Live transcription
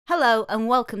Hello and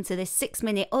welcome to this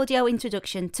 6-minute audio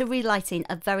introduction to Relighting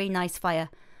a Very Nice Fire,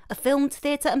 a filmed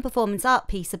theatre and performance art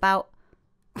piece about,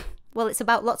 well, it's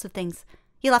about lots of things.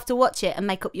 You'll have to watch it and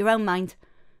make up your own mind.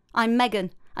 I'm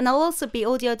Megan, and I'll also be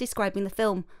audio describing the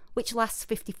film, which lasts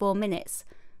 54 minutes.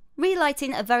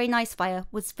 Relighting a Very Nice Fire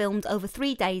was filmed over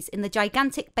 3 days in the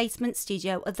gigantic basement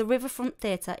studio of the Riverfront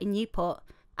Theatre in Newport.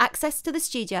 Access to the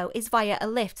studio is via a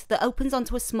lift that opens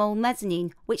onto a small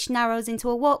mezzanine which narrows into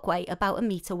a walkway about a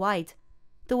metre wide.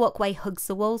 The walkway hugs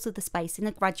the walls of the space in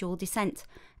a gradual descent,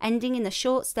 ending in a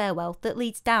short stairwell that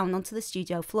leads down onto the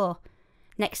studio floor.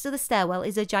 Next to the stairwell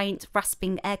is a giant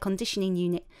rasping air conditioning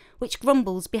unit which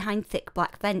grumbles behind thick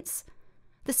black vents.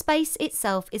 The space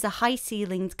itself is a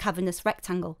high-ceilinged cavernous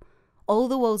rectangle. All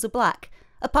the walls are black,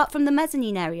 apart from the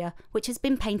mezzanine area which has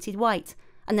been painted white,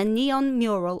 and a neon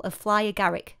mural of Fly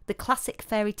Agaric, the classic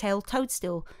fairy tale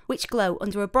toadstool, which glow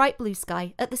under a bright blue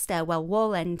sky at the stairwell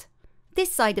wall end.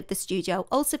 This side of the studio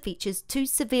also features 2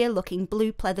 severe-looking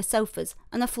blue pleather sofas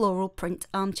and a floral print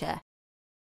armchair.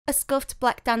 A scuffed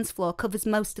black dance floor covers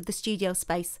most of the studio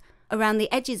space, around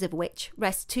the edges of which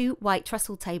rest 2 white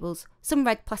trestle tables, some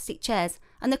red plastic chairs,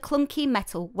 and a clunky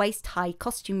metal waist-high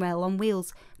costume rail on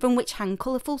wheels from which hang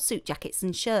colourful suit jackets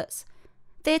and shirts.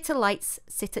 Theatre lights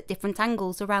sit at different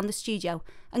angles around the studio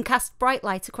and cast bright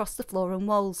light across the floor and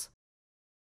walls.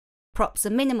 Props are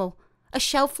minimal. A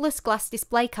shelfless glass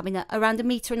display cabinet around 1.5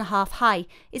 meters high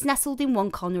is nestled in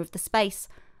one corner of the space,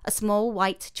 a small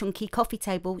white chunky coffee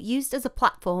table used as a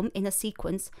platform in a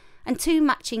sequence, and 2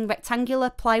 matching rectangular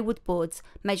plywood boards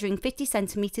measuring 50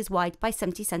 centimetres wide by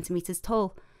 70 centimetres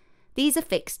tall. These are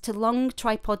fixed to long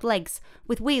tripod legs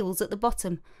with wheels at the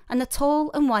bottom and are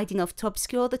tall and wide enough to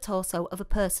obscure the torso of a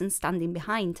person standing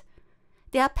behind.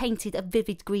 They are painted a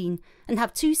vivid green and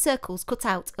have 2 circles cut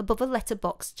out above a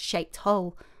letterbox shaped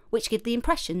hole, which give the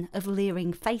impression of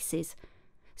leering faces.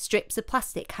 Strips of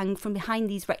plastic hang from behind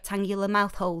these rectangular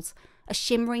mouth holes, a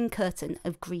shimmering curtain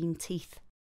of green teeth.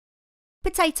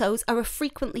 Potatoes are a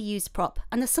frequently used prop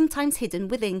and are sometimes hidden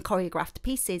within choreographed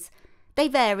pieces. They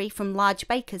vary from large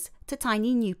bakers to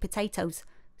tiny new potatoes.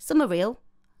 Some are real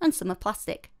and some are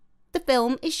plastic. The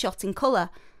film is shot in colour,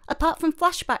 apart from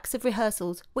flashbacks of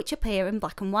rehearsals which appear in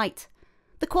black and white.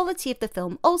 The quality of the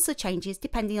film also changes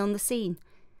depending on the scene.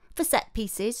 For set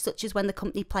pieces, such as when the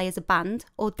company play as a band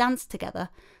or dance together,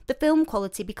 the film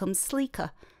quality becomes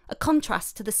sleeker, a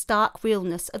contrast to the stark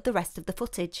realness of the rest of the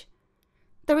footage.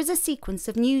 There is a sequence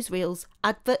of newsreels,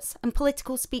 adverts and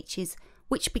political speeches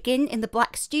which begin in the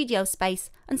black studio space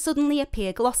and suddenly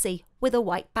appear glossy with a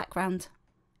white background.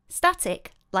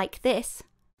 Static, like this,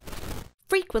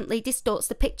 frequently distorts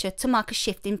the picture to mark a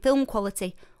shift in film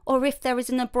quality or if there is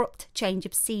an abrupt change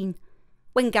of scene.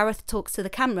 When Gareth talks to the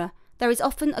camera, there is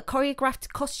often a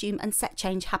choreographed costume and set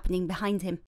change happening behind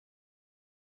him.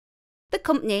 The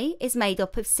company is made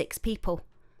up of 6 people.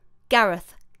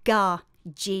 Gareth,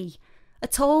 G, a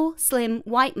tall, slim,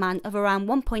 white man of around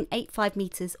 1.85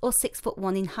 metres or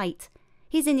 6'1" in height.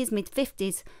 He's in his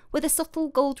mid-50s, with a subtle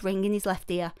gold ring in his left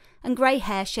ear and grey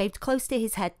hair shaved close to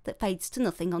his head that fades to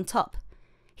nothing on top.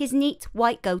 His neat,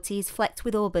 white goatee is flecked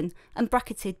with auburn and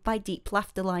bracketed by deep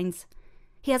laughter lines.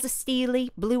 He has a steely,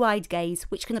 blue-eyed gaze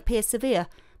which can appear severe,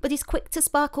 but is quick to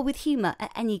sparkle with humour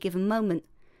at any given moment.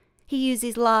 He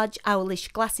uses large, owlish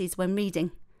glasses when reading.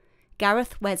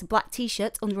 Gareth wears a black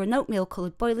t-shirt under an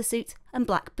oatmeal-coloured boiler suit and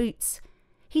black boots.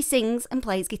 He sings and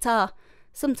plays guitar,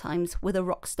 sometimes with a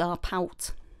rock star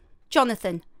pout.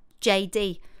 Jonathan,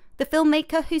 JD, the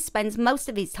filmmaker who spends most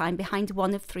of his time behind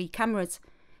one of 3 cameras.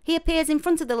 He appears in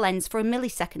front of the lens for a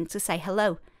millisecond to say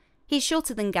hello. He is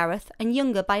shorter than Gareth and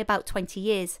younger by about 20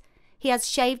 years. He has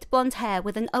shaved blonde hair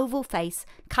with an oval face,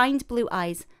 kind blue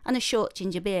eyes and a short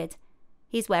ginger beard.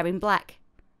 He is wearing black.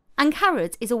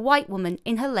 Angharad is a white woman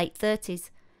in her late 30s.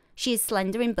 She is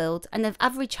slender in build and of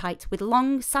average height with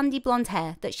long, sandy blonde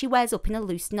hair that she wears up in a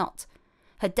loose knot.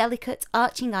 Her delicate,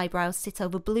 arching eyebrows sit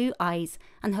over blue eyes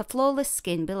and her flawless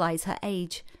skin belies her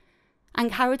age.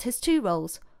 Angharad has 2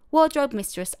 roles, wardrobe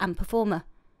mistress and performer.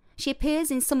 She appears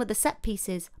in some of the set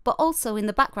pieces, but also in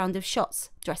the background of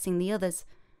shots, dressing the others.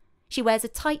 She wears a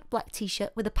tight black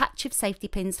t-shirt with a patch of safety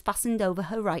pins fastened over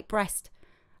her right breast.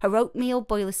 Her oatmeal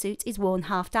boiler suit is worn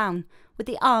half down, with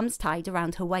the arms tied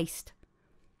around her waist.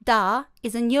 Da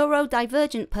is a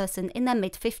neurodivergent person in their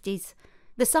mid-50s.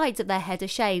 The sides of their head are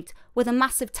shaved, with a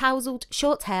mass of tousled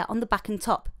short hair on the back and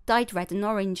top, dyed red and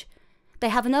orange. They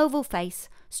have an oval face,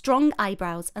 strong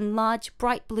eyebrows and large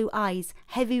bright blue eyes,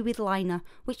 heavy with liner,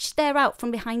 which stare out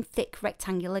from behind thick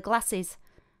rectangular glasses.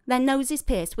 Their nose is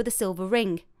pierced with a silver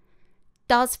ring.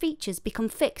 Da's features become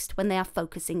fixed when they are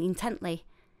focusing intently.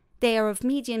 They are of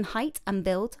medium height and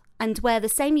build and wear the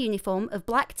same uniform of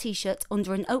black t-shirt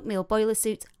under an oatmeal boiler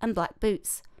suit and black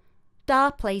boots.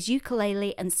 Dar plays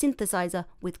ukulele and synthesizer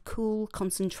with cool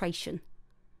concentration.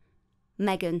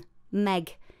 Megan,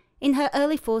 Meg. In her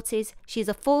early 40s, she is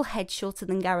a full head shorter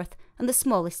than Gareth and the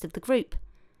smallest of the group.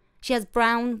 She has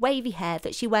brown, wavy hair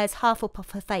that she wears half up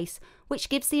off her face, which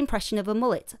gives the impression of a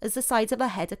mullet as the sides of her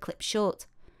head are clipped short.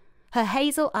 Her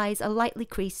hazel eyes are lightly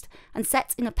creased and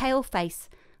set in a pale face,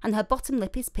 and her bottom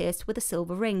lip is pierced with a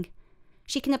silver ring.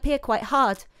 She can appear quite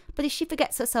hard, but if she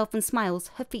forgets herself and smiles,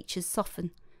 her features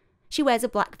soften. She wears a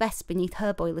black vest beneath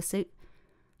her boiler suit.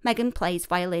 Megan plays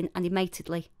violin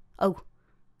animatedly. Oh,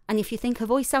 and if you think her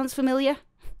voice sounds familiar,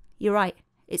 you're right,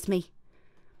 it's me.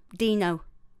 Dino.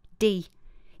 D.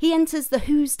 He enters the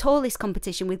Who's Tallest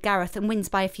competition with Gareth and wins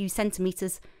by a few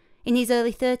centimetres. In his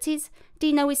early 30s,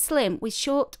 Dino is slim with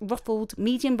short, ruffled,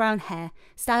 medium brown hair,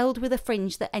 styled with a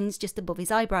fringe that ends just above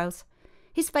his eyebrows.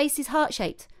 His face is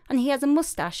heart-shaped, and he has a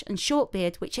moustache and short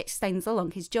beard which extends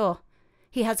along his jaw.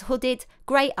 He has hooded,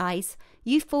 grey eyes,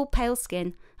 youthful pale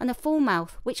skin, and a full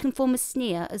mouth which can form a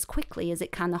sneer as quickly as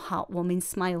it can a heartwarming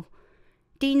smile.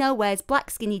 Dino wears black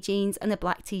skinny jeans and a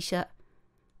black t-shirt.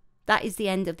 That is the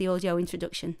end of the audio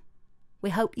introduction. We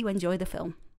hope you enjoy the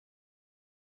film.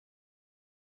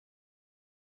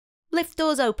 Lift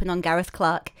doors open on Gareth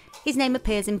Clark. His name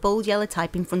appears in bold yellow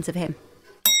type in front of him.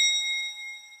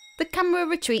 The camera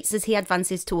retreats as he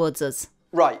advances towards us.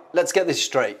 Right, let's get this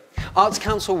straight. Arts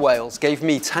Council Wales gave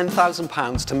me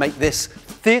 £10,000 to make this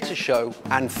theatre show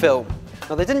and film.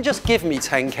 Now, they didn't just give me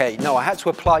 10k, no, I had to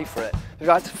apply for it. I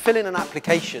had to fill in an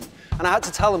application, and I had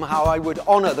to tell them how I would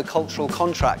honour the cultural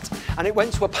contract, and it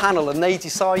went to a panel and they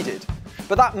decided.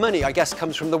 But that money, I guess,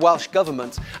 comes from the Welsh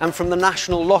Government and from the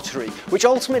National Lottery, which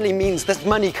ultimately means this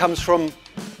money comes from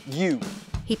you.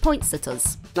 He points at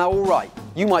us. Now, all right,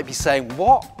 you might be saying,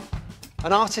 what?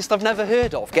 An artist I've never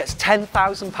heard of gets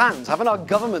 £10,000. Haven't our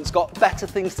governments got better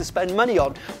things to spend money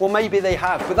on? Well, maybe they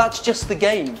have, but that's just the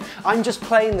game. I'm just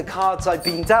playing the cards I've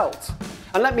been dealt.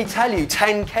 And let me tell you,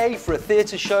 10k for a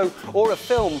theatre show or a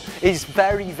film is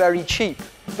very, very cheap.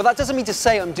 But that doesn't mean to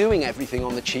say I'm doing everything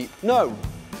on the cheap. No.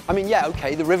 I mean, yeah,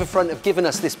 okay, the Riverfront have given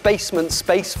us this basement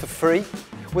space for free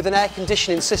with an air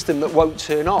conditioning system that won't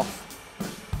turn off.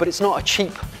 But it's not a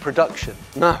cheap production,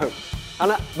 no. And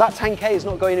that 10k is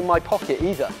not going in my pocket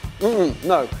either.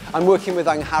 No, I'm working with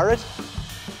Angharad,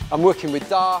 I'm working with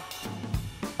Dar,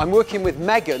 I'm working with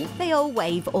Megan. They all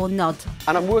wave or nod.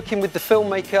 And I'm working with the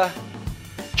filmmaker,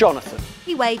 Jonathan.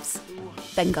 He waves,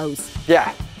 then goes.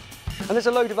 Yeah, and there's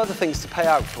a load of other things to pay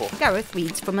out for. Gareth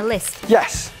reads from a list.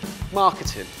 Yes,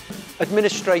 marketing,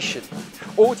 administration,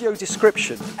 audio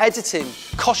description, editing,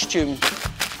 costume,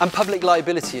 and public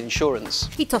liability insurance.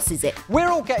 He tosses it. We're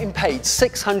all getting paid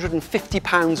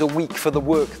 £650 a week for the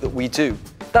work that we do.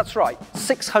 That's right,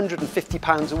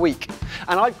 £650 a week.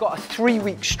 And I've got a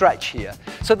 3-week stretch here.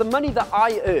 So the money that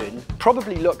I earn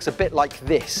probably looks a bit like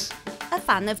this. A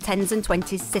fan of 10s and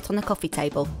 20s sit on a coffee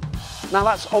table. Now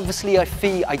that's obviously a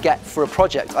fee I get for a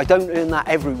project. I don't earn that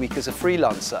every week as a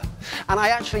freelancer. And I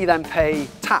actually then pay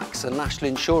tax and national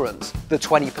insurance, the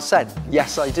 20%.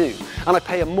 Yes, I do. And I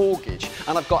pay a mortgage,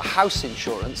 and I've got house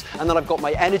insurance, and then I've got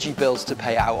my energy bills to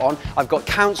pay out on. I've got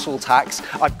council tax,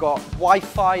 I've got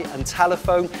Wi-Fi and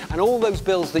telephone, and all those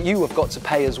bills that you have got to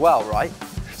pay as well, right?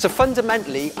 So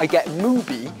fundamentally, I get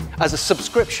Mubi as a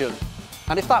subscription.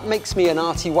 And if that makes me an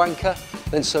arty wanker,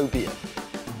 then so be it.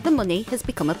 The money has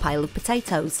become a pile of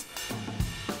potatoes.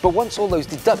 But once all those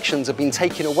deductions have been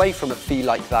taken away from a fee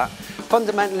like that,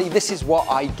 fundamentally this is what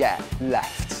I get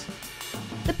left.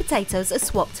 The potatoes are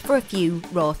swapped for a few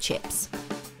raw chips.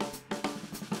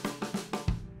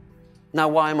 Now,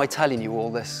 why am I telling you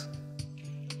all this?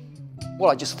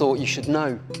 Well, I just thought you should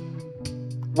know.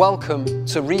 Welcome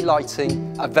to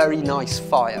Relighting a Very Nice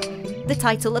Fire. The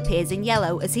title appears in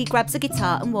yellow as he grabs a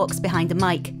guitar and walks behind a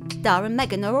mic. Dar and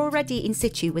Megan are already in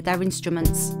situ with their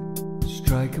instruments.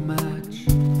 Strike a match,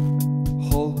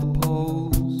 hold the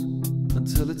pose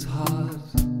until it's hot.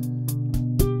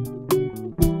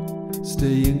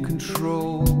 Stay in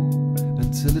control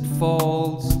until it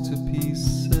falls to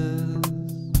pieces.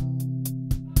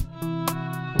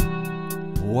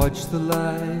 Watch the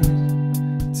light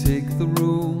take the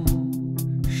room,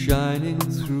 shining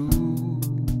through.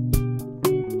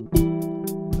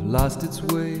 Lost its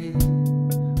way,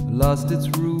 lost its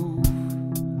roof,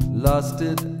 lost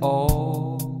it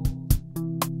all.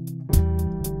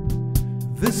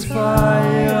 This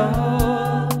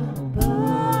fire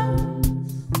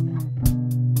burns.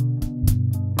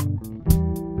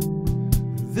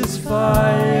 This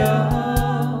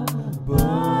fire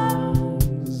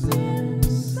burns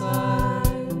inside.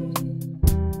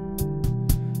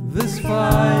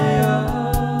 fire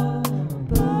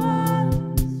burns.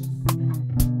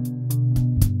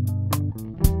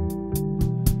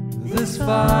 This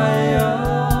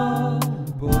fire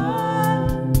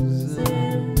burns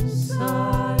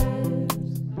inside.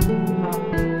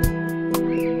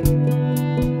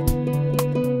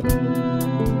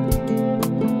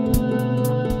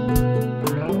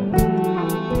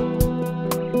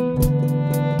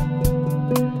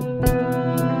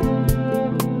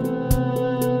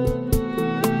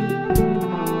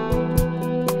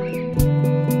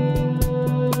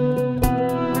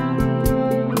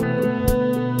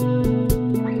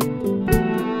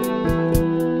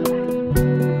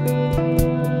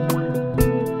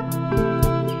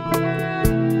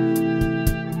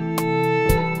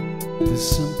 This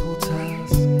simple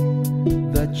task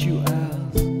that you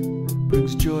ask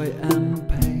brings joy and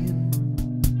pain.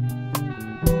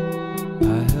 I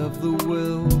have the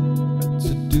will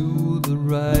to do the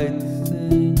right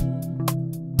thing.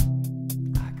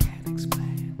 I can't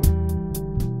explain.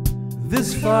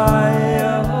 This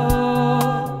fire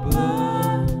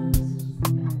burns.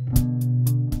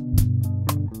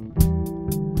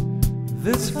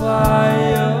 This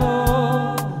fire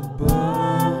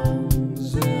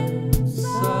burns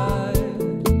inside.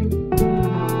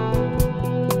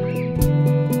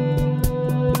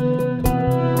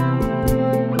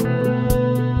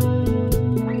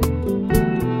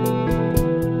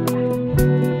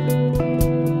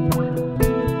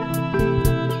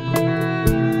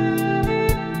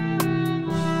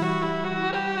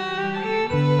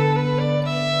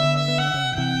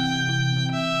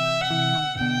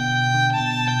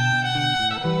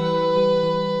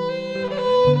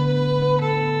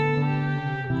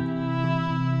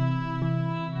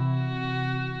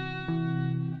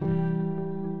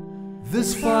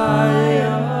 This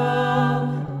fire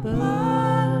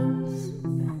burns.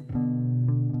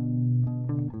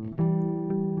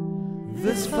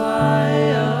 This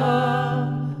fire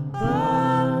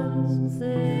burns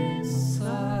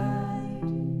inside.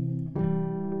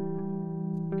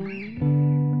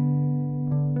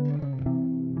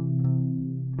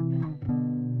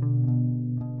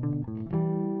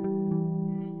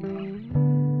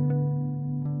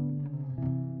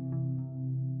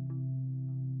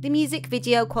 The music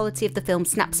video quality of the film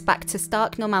snaps back to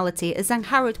stark normality as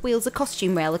Angharad wheels a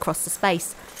costume rail across the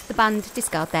space. The band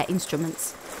discard their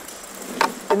instruments.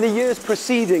 In the years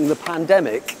preceding the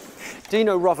pandemic,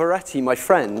 Dino Roveretti, my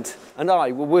friend, and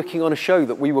I were working on a show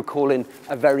that we were calling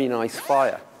A Very Nice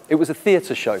Fire. It was a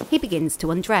theatre show. He begins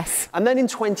to undress. And then in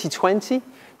 2020,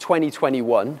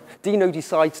 2021, Dino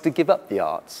decides to give up the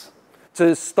arts,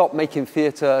 to stop making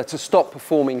theatre, to stop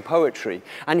performing poetry.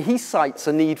 And he cites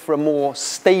a need for a more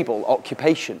stable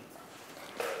occupation,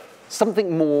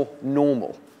 something more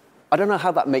normal. I don't know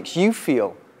how that makes you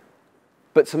feel,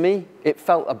 but to me, it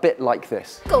felt a bit like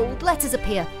this. Gold letters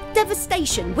appear.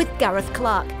 Devastation with Gareth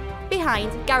Clark.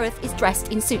 Behind, Gareth is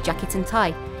dressed in suit jacket and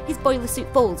tie. His boiler suit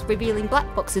folds, revealing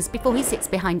black boxes before he sits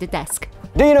behind a desk.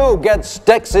 Dino gets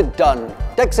Dexit done.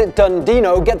 Dexit done,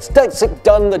 Dino gets Dexit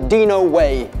done the Dino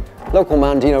way. Local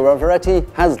man Dino Roveretti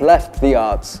has left the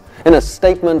arts. In a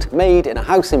statement made in a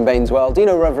house in Bainswell,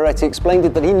 Dino Roveretti explained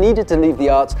that he needed to leave the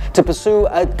arts to pursue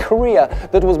a career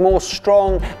that was more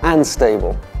strong and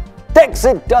stable.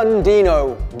 Dexit done,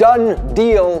 Dino. Done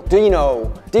deal, Dino.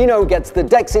 Dino gets the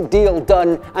Dexit deal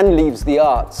done and leaves the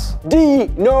arts.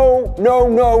 No, no,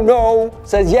 no, no,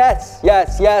 says yes,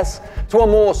 yes, yes, to a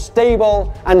more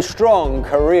stable and strong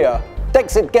career.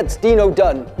 Dexit gets Dino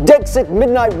done. Dexit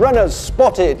midnight runners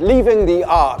spotted leaving the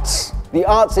arts. The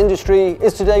arts industry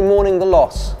is today mourning the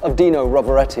loss of Dino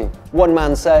Roveretti. One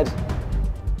man said,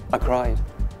 I cried.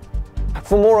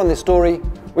 For more on this story,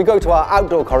 we go to our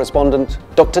outdoor correspondent,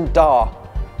 Dr. Dar.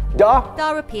 Dar?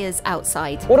 Dar appears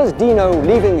outside. What does Dino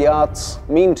leaving the arts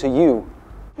mean to you?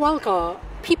 Well, Gar,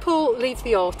 people leave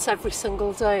the arts every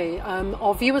single day.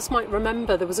 Our viewers might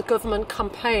remember there was a government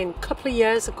campaign a couple of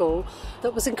years ago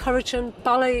that was encouraging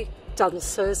ballet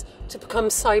dancers to become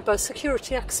cyber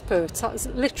security experts. That is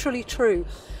literally true.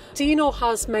 Dino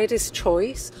has made his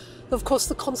choice. Of course,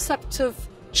 the concept of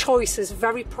choice is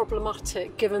very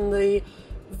problematic given the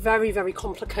very, very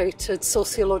complicated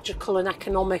sociological and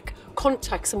economic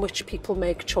context in which people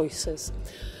make choices.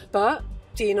 But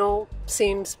Dino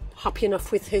seems happy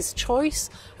enough with his choice,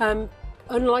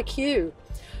 unlike you.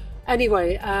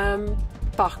 Anyway,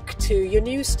 back to your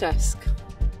news desk.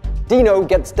 Dino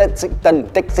gets Dexit done,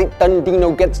 Dexit done,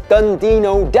 Dino gets done,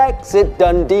 Dino Dexit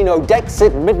done, Dino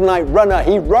Dexit midnight runner,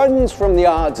 he runs from the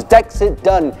arts, Dexit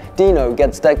done, Dino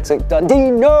gets Dexit done,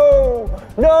 Dino,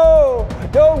 no,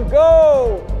 don't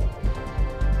go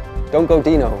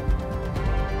Dino.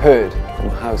 Heard from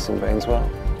a house in Baneswell.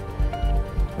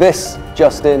 This,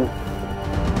 just in.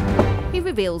 He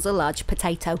reveals a large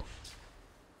potato.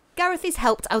 Gareth is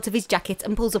helped out of his jacket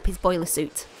and pulls up his boiler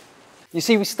suit. You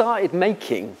see, we started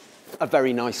making a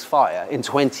very nice fire in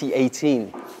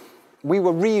 2018. We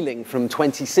were reeling from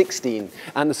 2016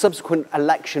 and the subsequent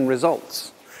election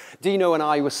results. Dino and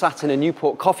I were sat in a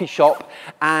Newport coffee shop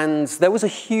and there was a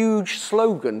huge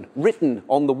slogan written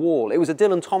on the wall. It was a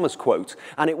Dylan Thomas quote,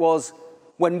 and it was,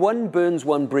 "When one burns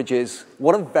one bridges,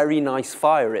 what a very nice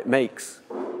fire it makes."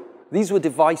 These were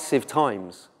divisive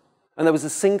times, and there was a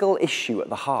single issue at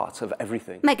the heart of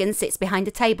everything. Megan sits behind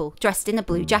a table, dressed in a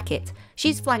blue jacket.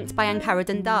 She's flanked by Angharad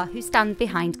and Dar, who stand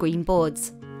behind green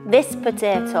boards. This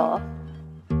potato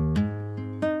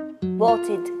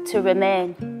voted to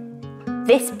remain.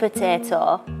 This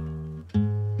potato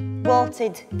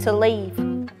voted to leave.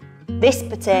 This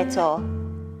potato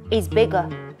is bigger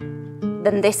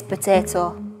than this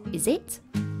potato. Is it?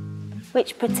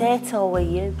 Which potato were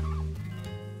you?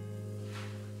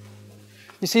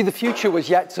 You see, the future was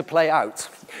yet to play out.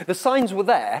 The signs were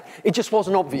there, it just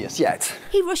wasn't obvious yet.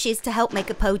 He rushes to help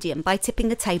make a podium by tipping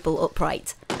the table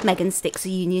upright. Megan sticks a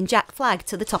Union Jack flag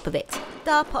to the top of it.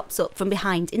 Dar pops up from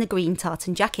behind in a green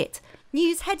tartan jacket.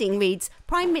 News heading reads,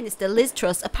 Prime Minister Liz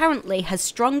Truss apparently has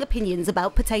strong opinions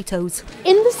about potatoes.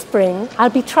 In the spring, I'll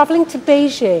be travelling to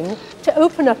Beijing to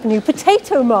open up new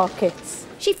potato markets.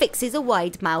 She fixes a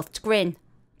wide-mouthed grin.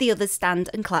 The others stand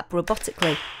and clap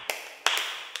robotically.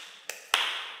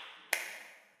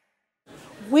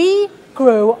 We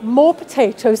grow more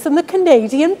potatoes than the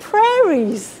Canadian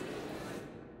prairies.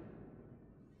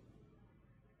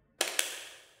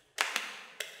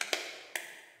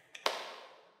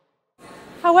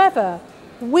 However,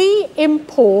 we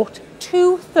import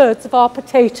 2/3 of our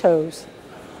potatoes.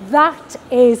 That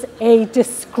is a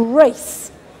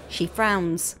disgrace. She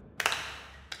frowns.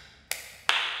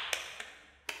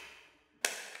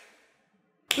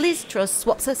 Liz Truss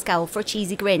swaps her scowl for a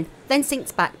cheesy grin, then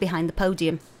sinks back behind the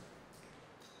podium.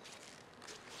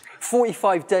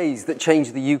 45 days that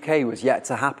changed the UK was yet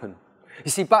to happen.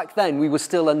 You see, back then we were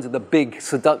still under the big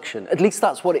seduction. At least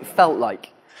that's what it felt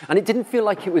like. And it didn't feel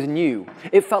like it was new.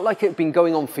 It felt like it had been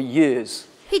going on for years.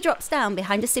 He drops down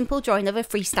behind a simple drawing of a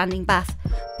freestanding bath.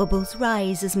 Bubbles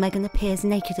rise as Megan appears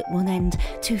naked at one end,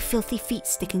 2 filthy feet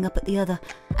sticking up at the other.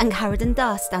 Angharad and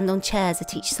Dar stand on chairs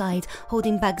at each side,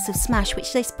 holding bags of smash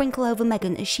which they sprinkle over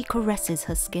Megan as she caresses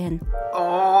her skin.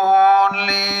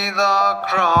 Only the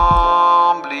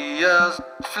crumbliest,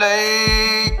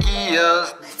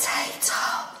 flakiest Potato.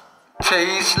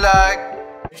 tastes like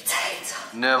Potato.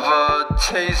 never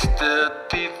tasted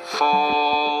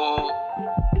before.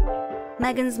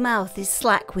 Megan's mouth is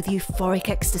slack with euphoric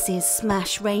ecstasy as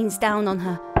smash rains down on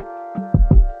her.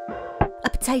 A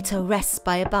potato rests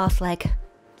by a bath leg.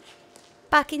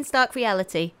 Back in stark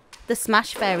reality, the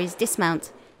smash fairies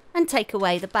dismount and take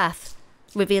away the bath,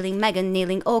 revealing Megan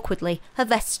kneeling awkwardly, her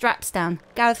vest straps down,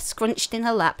 Gareth scrunched in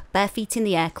her lap, bare feet in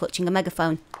the air clutching a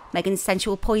megaphone. Megan's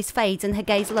sensual poise fades and her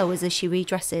gaze lowers as she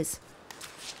redresses.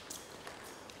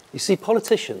 You see,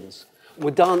 politicians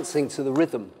were dancing to the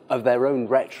rhythm of their own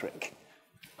rhetoric.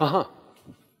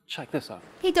 Check this out.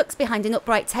 He ducks behind an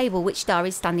upright table which Dar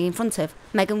is standing in front of.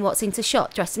 Megan walks into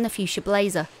shot dressed in a fuchsia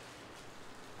blazer.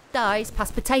 Dar is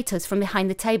past potatoes from behind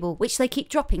the table, which they keep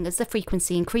dropping as the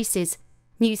frequency increases.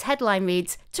 News headline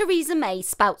reads, Theresa May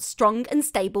spouts strong and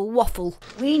stable waffle.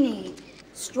 We need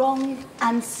strong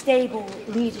and stable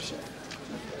leadership.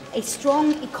 A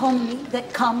strong economy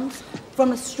that comes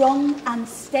from a strong and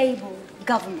stable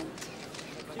government.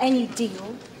 Any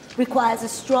deal requires a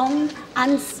strong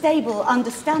and stable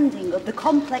understanding of the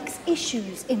complex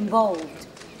issues involved.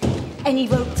 Any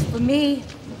vote for me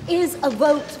is a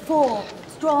vote for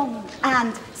strong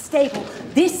and stable.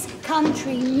 This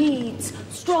country needs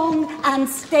strong and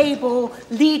stable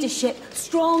leadership,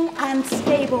 strong and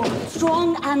stable,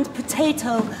 strong and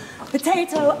potato,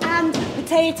 potato and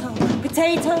potato,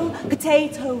 potato,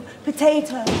 potato,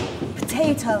 potato,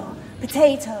 potato,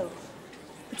 potato,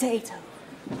 potato.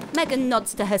 Megan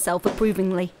nods to herself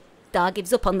approvingly. Dar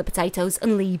gives up on the potatoes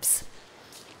and leaves.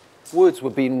 Words were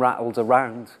being rattled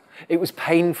around. It was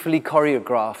painfully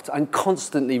choreographed and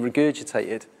constantly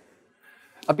regurgitated.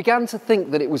 I began to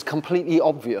think that it was completely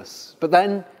obvious, but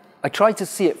then I tried to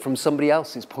see it from somebody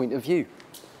else's point of view.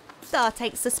 Dar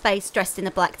takes the space dressed in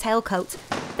a black tailcoat.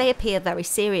 They appear very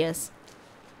serious.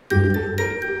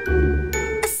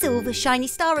 A silver shiny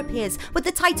star appears with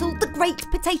the title The Great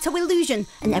Potato Illusion,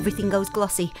 and everything goes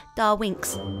glossy. Dar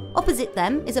winks. Opposite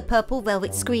them is a purple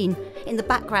velvet screen. In the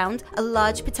background, a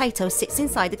large potato sits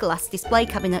inside a glass display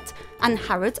cabinet, and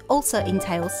Harrod, also in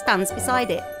tails, stands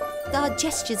beside it. Dar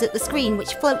gestures at the screen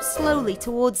which floats slowly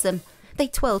towards them. They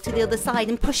twirl to the other side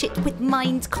and push it with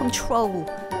mind control.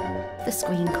 The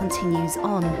screen continues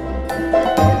on.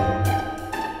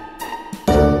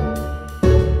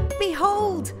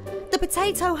 Behold! The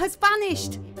potato has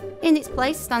vanished! In its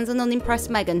place stands an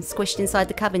unimpressed Megan, squished inside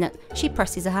the cabinet. She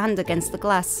presses her hand against the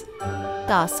glass.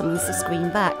 Dar summons the screen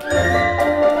back.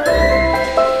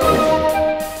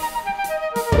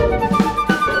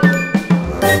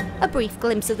 A brief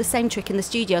glimpse of the same trick in the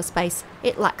studio space.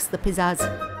 It lacks the pizzazz.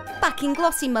 Back in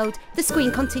glossy mode, the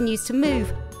screen continues to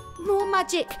move. More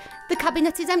magic! The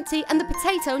cabinet is empty and the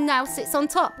potato now sits on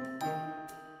top.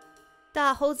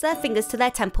 Dar holds their fingers to their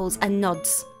temples and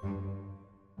nods.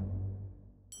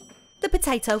 The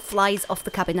potato flies off the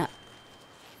cabinet.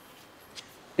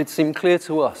 It seemed clear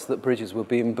to us that bridges were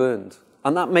being burned,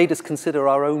 and that made us consider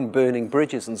our own burning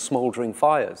bridges and smouldering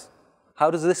fires.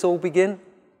 How does this all begin?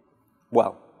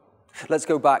 Well, let's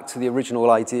go back to the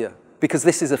original idea, because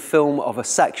this is a film of a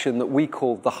section that we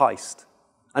called The Heist,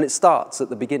 and it starts at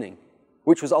the beginning,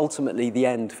 which was ultimately the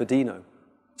end for Dino,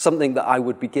 something that I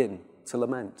would begin to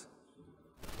lament.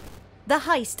 The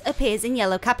Heist appears in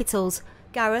yellow capitals.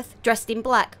 Gareth, dressed in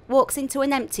black, walks into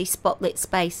an empty, spotlit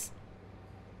space.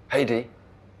 Hey Dee,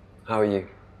 how are you?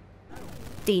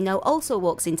 Dino also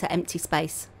walks into empty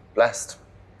space. Blessed.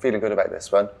 Feeling good about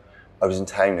this one. I was in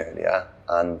town earlier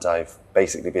and I've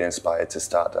basically been inspired to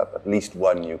start up at least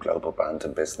one new global brand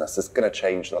and business that's going to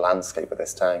change the landscape of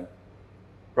this town.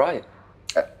 Right.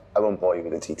 I won't bore you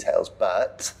with the details,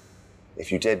 but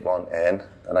if you did want in,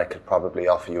 then I could probably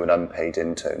offer you an unpaid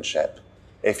internship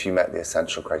if you met the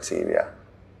essential criteria.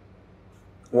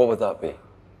 What would that be?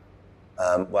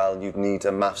 Well, you'd need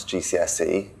a maths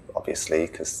GCSE, obviously,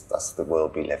 because that's the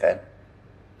world we live in.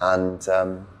 And,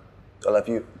 well, have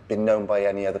you been known by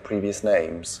any other previous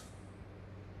names?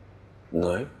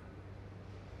 No.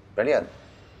 Brilliant.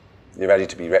 You're ready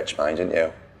to be rich, mind, aren't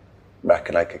you?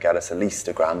 Reckon I could get us at least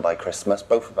 £1,000 by Christmas,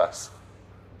 both of us.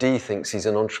 Dee thinks he's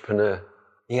an entrepreneur.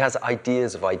 He has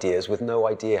ideas of ideas with no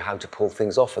idea how to pull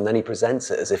things off, and then he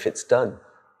presents it as if it's done.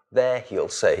 There, he'll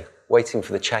say, waiting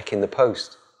for the check in the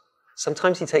post.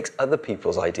 Sometimes he takes other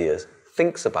people's ideas,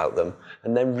 thinks about them,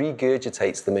 and then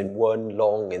regurgitates them in one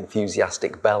long,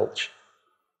 enthusiastic belch.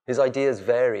 His ideas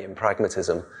vary in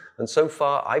pragmatism, and so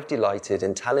far I've delighted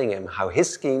in telling him how his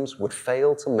schemes would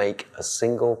fail to make a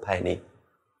single penny.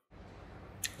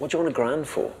 What do you want £1,000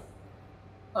 for?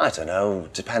 I don't know,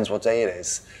 depends what day it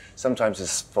is. Sometimes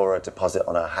it's for a deposit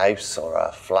on a house or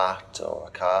a flat or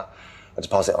a car, a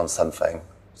deposit on something,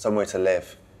 somewhere to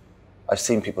live. I've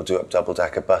seen people do up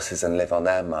double-decker buses and live on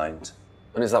their mind.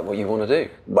 And is that what you want to do?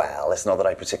 Well, it's not that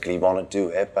I particularly want to do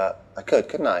it, but I could,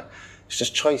 couldn't I? It's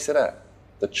just choice, isn't it?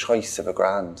 The choice of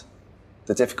 £1,000.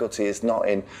 The difficulty is not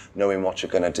in knowing what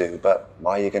you're going to do, but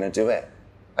why you're going to do it.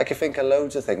 I could think of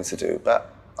loads of things to do,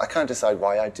 but I can't decide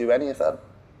why I do any of them.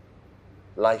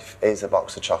 Life is a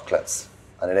box of chocolates,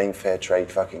 and it ain't fair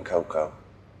trade fucking cocoa.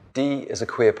 Dee is a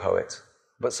queer poet,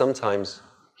 but sometimes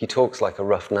he talks like a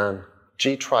rough nan.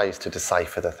 G tries to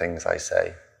decipher the things I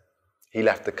say. He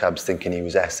left the Cubs thinking he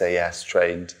was SAS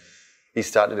trained. He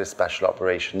started his special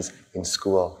operations in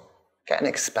school, getting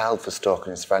expelled for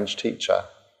stalking his French teacher.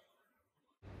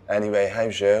 Anyway,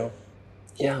 how's you?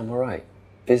 Yeah, I'm all right.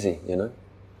 Busy, you know.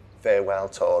 Farewell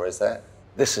tour, is it?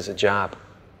 This is a jab.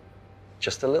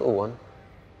 Just a little one.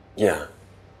 Yeah.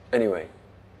 Anyway,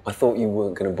 I thought you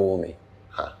weren't going to bore me.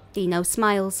 Huh. Dino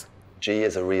smiles. G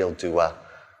is a real doer,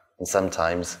 and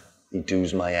sometimes he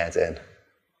doos my head in.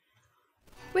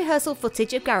 Rehearsal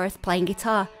footage of Gareth playing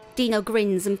guitar. Dino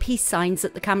grins and peace signs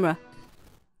at the camera.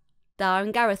 Dar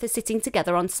and Gareth are sitting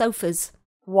together on sofas.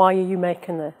 Why are you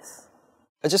making this?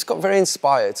 I just got very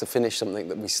inspired to finish something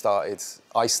that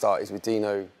I started with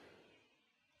Dino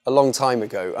a long time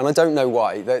ago, and I don't know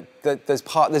why.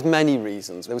 There's many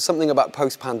reasons. There was something about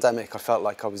post-pandemic. I felt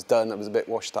like I was done. I was a bit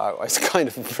washed out. I was kind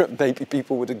of, maybe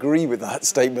people would agree with that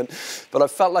statement, but I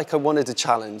felt like I wanted a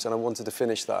challenge and I wanted to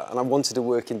finish that. And I wanted to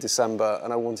work in December,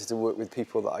 and I wanted to work with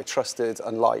people that I trusted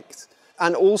and liked.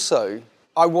 And also,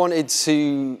 I wanted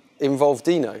to involve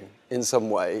Dino in some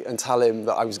way and tell him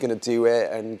that I was going to do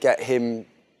it and get him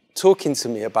talking to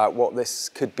me about what this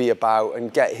could be about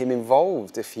and get him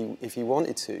involved if he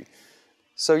wanted to.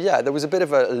 So yeah, there was a bit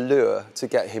of a lure to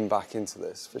get him back into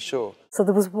this, for sure. So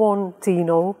there was one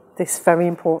Dino, this very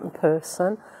important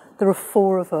person. There are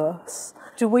four of us.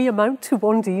 Do we amount to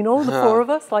one Dino, the four of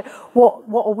us? Like, what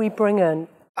are we bringing?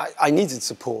 I needed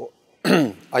support.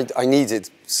 I needed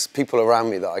people around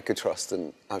me that I could trust,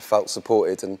 and I felt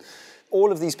supported. And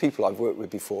all of these people I've worked with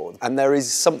before, and there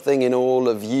is something in all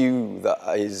of you that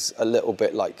is a little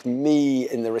bit like me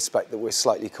in the respect that we're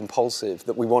slightly compulsive,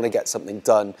 that we want to get something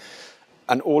done.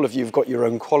 And all of you have got your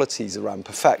own qualities around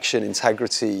perfection,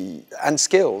 integrity, and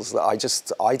skills that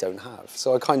I don't have.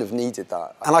 So I kind of needed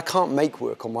that. And I can't make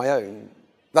work on my own.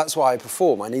 That's why I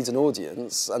perform. I need an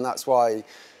audience, and that's why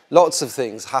lots of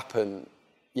things happen,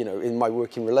 you know, in my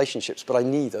working relationships, but I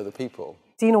need other people.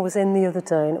 Dino was in the other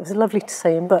day, and it was lovely to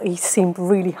see him, but he seemed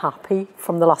really happy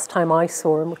from the last time I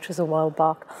saw him, which was a while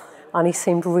back, and he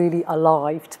seemed really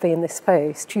alive to be in this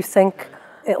space. Do you think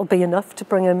it'll be enough to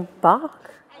bring him back?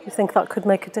 Do you think that could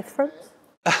make a difference?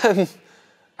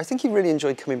 I think he really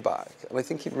enjoyed coming back, and I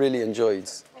think he really enjoyed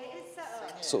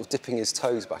sort of dipping his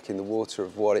toes back in the water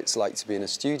of what it's like to be in a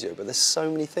studio, but there's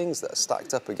so many things that are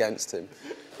stacked up against him.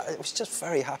 I was just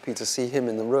very happy to see him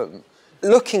in the room,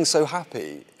 looking so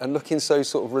happy and looking so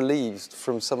sort of relieved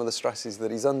from some of the stresses that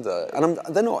he's under. And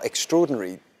they're not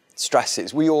extraordinary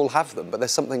stresses, we all have them, but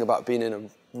there's something about being in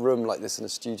a room like this in a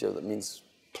studio that means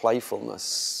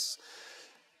playfulness,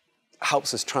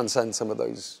 helps us transcend some of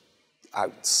those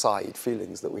outside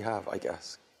feelings that we have, I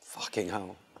guess. Fucking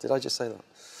hell. Did I just say that?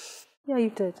 Yeah,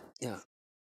 you did. Yeah.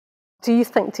 Do you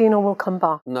think Dino will come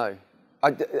back? No.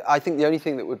 I think the only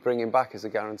thing that would bring him back is a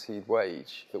guaranteed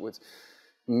wage that would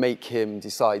make him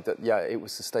decide that, yeah, it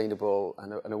was sustainable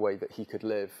and a way that he could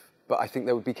live. But I think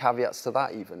there would be caveats to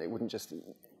that even. It wouldn't just...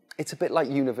 It's a bit like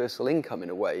universal income in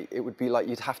a way. It would be like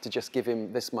you'd have to just give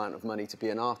him this amount of money to be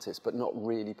an artist, but not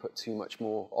really put too much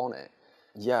more on it.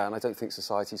 Yeah, and I don't think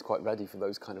society's quite ready for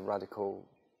those kind of radical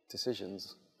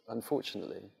decisions,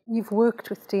 unfortunately. You've worked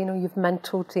with Dino, you've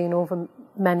mentored Dino over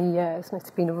many years, and it's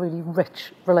been a really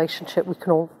rich relationship. We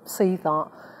can all see that.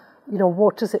 You know,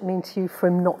 what does it mean to you for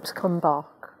him not to come back?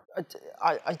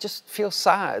 I just feel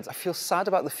sad. I feel sad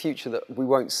about the future that we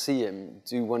won't see him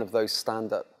do one of those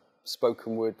stand-up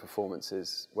spoken word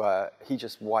performances where he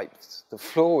just wiped the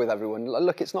floor with everyone.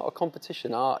 Look, it's not a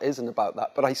competition. Art isn't about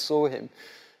that. But I saw him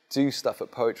do stuff at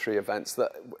poetry events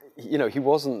that, you know, he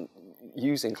wasn't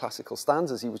using classical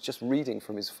stanzas. He was just reading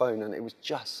from his phone, and it was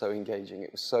just so engaging.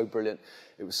 It was so brilliant.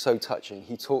 It was so touching.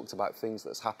 He talked about things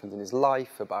that's happened in his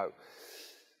life, about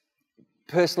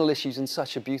personal issues in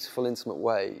such a beautiful, intimate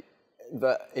way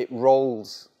that it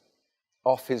rolls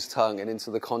off his tongue and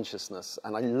into the consciousness.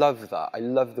 And I love that. I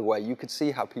love the way you could see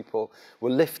how people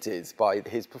were lifted by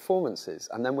his performances.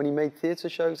 And then when he made theatre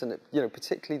shows, and you know,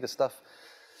 particularly the stuff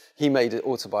he made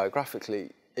autobiographically,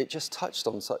 it just touched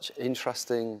on such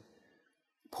interesting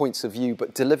points of view,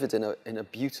 but delivered in a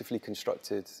beautifully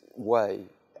constructed way.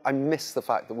 I miss the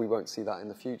fact that we won't see that in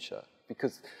the future,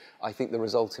 because I think the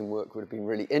resulting work would have been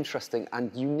really interesting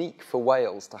and unique for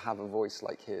Wales to have a voice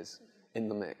like his in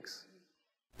the mix.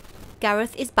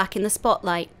 Gareth is back in the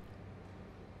spotlight.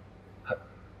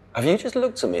 Have you just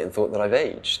looked at me and thought that I've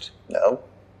aged? No.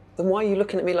 Then why are you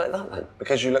looking at me like that then?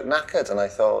 Because you look knackered, and I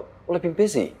thought... Well, I've been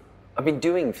busy. I've been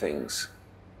doing things.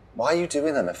 Why are you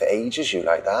doing them if it ages you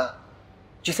like that?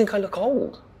 Do you think I look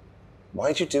old?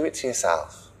 Why'd you do it to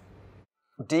yourself?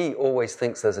 Dee always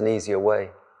thinks there's an easier way.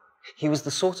 He was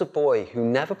the sort of boy who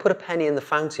never put a penny in the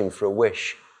fountain for a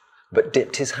wish, but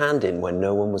dipped his hand in when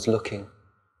no one was looking.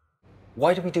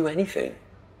 Why do we do anything?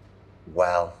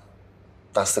 Well,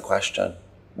 that's the question.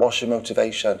 What's your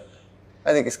motivation?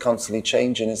 I think it's constantly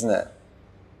changing, isn't it?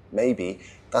 Maybe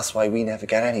that's why we never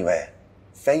get anywhere.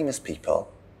 Famous people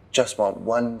just want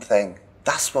one thing.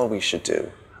 That's what we should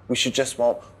do. We should just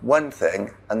want one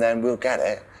thing, and then we'll get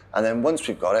it. And then once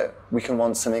we've got it, we can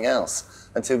want something else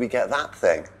until we get that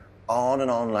thing. On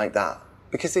and on like that.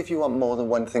 Because if you want more than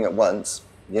one thing at once,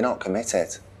 you're not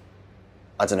committed.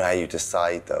 I don't know how you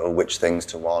decide, though, which things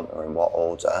to want or in what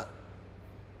order.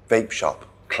 Vape shop,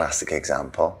 classic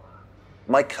example.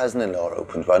 My cousin-in-law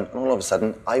opened one, and all of a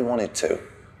sudden, I wanted to.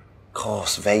 Of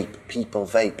course, vape, people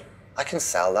vape. I can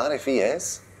sell that if he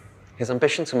is. His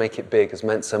ambition to make it big has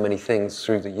meant so many things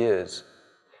through the years.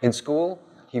 In school,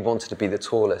 he wanted to be the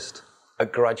tallest.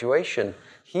 At graduation,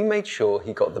 he made sure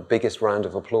he got the biggest round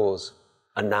of applause.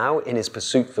 And now, in his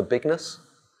pursuit for bigness,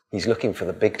 he's looking for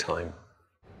the big time.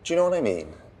 Do you know what I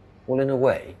mean? Well, in a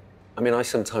way. I mean, I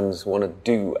sometimes want to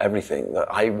do everything. That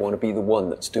I want to be the one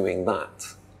that's doing that.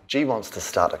 G wants to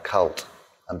start a cult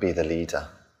and be the leader.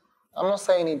 I'm not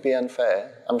saying he'd be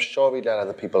unfair. I'm sure he'd let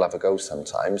other people have a go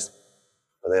sometimes.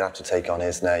 But they'd have to take on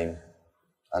his name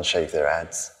and shave their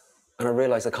heads. And I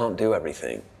realise I can't do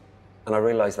everything. And I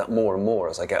realise that more and more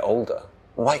as I get older.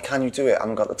 Why can't you do it? I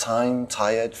haven't got the time,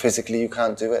 tired, physically you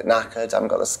can't do it, knackered, I haven't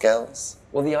got the skills.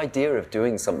 Well, the idea of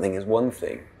doing something is one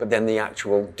thing, but then the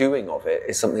actual doing of it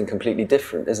is something completely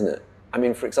different, isn't it? I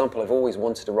mean, for example, I've always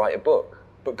wanted to write a book,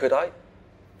 but could I?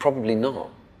 Probably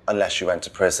not. Unless you went to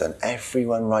prison.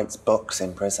 Everyone writes books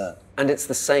in prison. And it's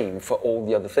the same for all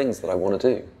the other things that I want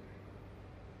to do.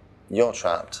 You're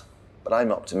trapped, but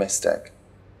I'm optimistic.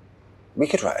 We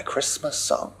could write a Christmas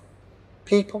song.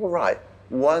 People write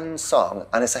one song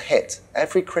and it's a hit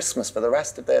every Christmas for the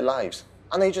rest of their lives.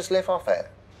 And they just live off it.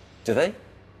 Do they?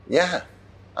 Yeah.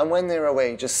 And when they're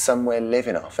away just somewhere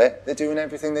living off it, they're doing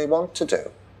everything they want to do.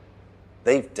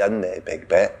 They've done their big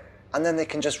bit, and then they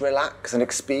can just relax and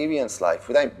experience life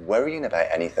without worrying about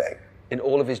anything. In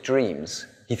all of his dreams,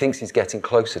 he thinks he's getting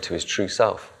closer to his true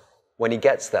self. When he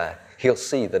gets there, he'll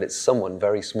see that it's someone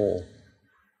very small.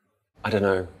 I don't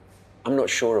know. I'm not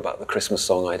sure about the Christmas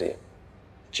song idea.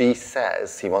 G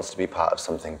says he wants to be part of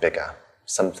something bigger,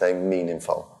 something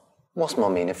meaningful. What's more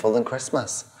meaningful than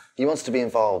Christmas? He wants to be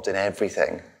involved in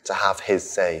everything, to have his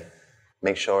say,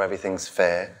 make sure everything's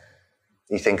fair.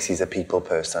 He thinks he's a people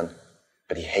person,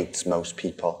 but he hates most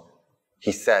people.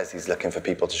 He says he's looking for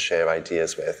people to share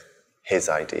ideas with, his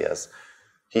ideas.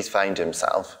 He's found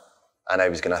himself, and now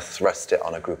he's going to thrust it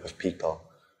on a group of people,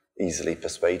 easily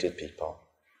persuaded people.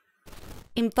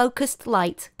 In focused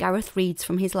light, Gareth reads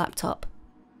from his laptop.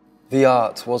 The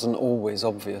art wasn't always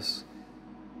obvious.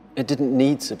 It didn't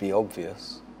need to be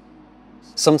obvious.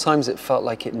 Sometimes it felt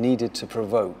like it needed to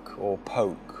provoke or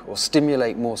poke or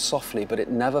stimulate more softly, but it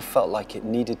never felt like it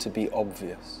needed to be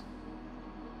obvious.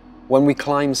 When we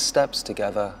climbed steps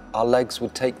together, our legs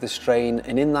would take the strain,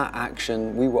 and in that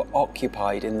action, we were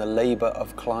occupied in the labour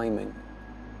of climbing.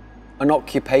 An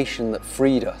occupation that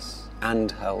freed us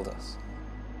and held us.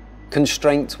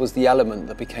 Constraint was the element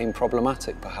that became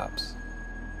problematic, perhaps,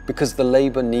 because the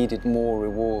labour needed more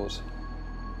reward.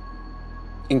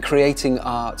 In creating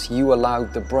art, you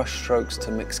allowed the brushstrokes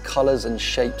to mix colours and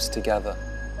shapes together.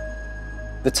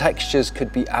 The textures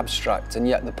could be abstract, and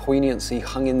yet the poignancy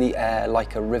hung in the air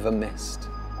like a river mist.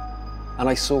 And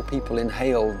I saw people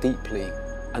inhale deeply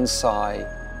and sigh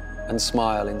and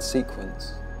smile in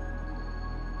sequence.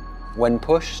 When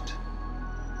pushed,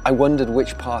 I wondered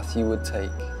which path you would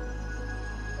take.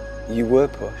 You were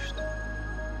pushed.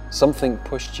 Something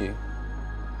pushed you.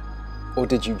 Or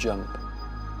did you jump?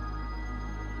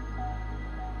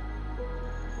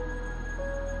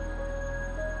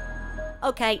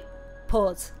 Okay,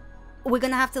 pause. We're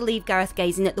going to have to leave Gareth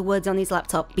gazing at the words on his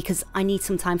laptop because I need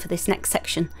some time for this next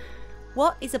section.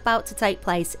 What is about to take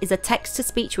place is a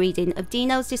text-to-speech reading of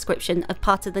Dino's description of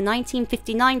part of the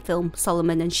 1959 film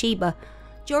Solomon and Sheba.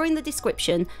 During the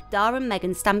description, Dar and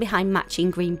Megan stand behind matching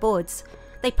green boards.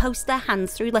 They post their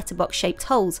hands through letterbox-shaped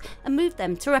holes and move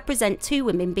them to represent two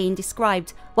women being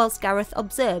described, whilst Gareth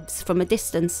observes from a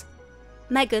distance.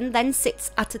 Megan then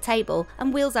sits at a table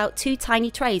and wheels out two tiny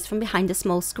trays from behind a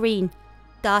small screen.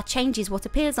 Dar changes what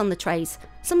appears on the trays.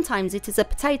 Sometimes it is a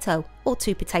potato, or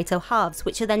two potato halves,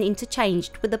 which are then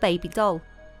interchanged with a baby doll.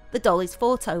 The doll is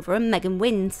fought over and Megan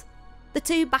wins. The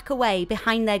two back away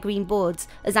behind their green boards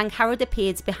as Angharad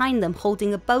appears behind them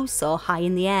holding a bow saw high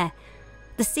in the air.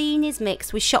 The scene is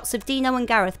mixed with shots of Dino and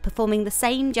Gareth performing the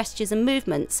same gestures and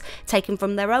movements taken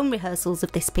from their own rehearsals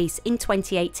of this piece in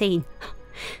 2018.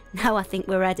 Now I think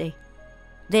we're ready.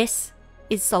 This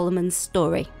is Solomon's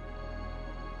story.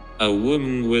 A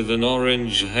woman with an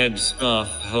orange headscarf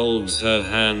holds her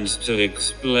hands to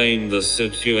explain the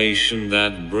situation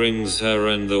that brings her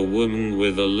and the woman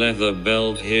with a leather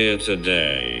belt here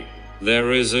today.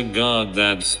 There is a guard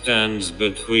that stands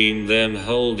between them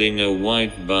holding a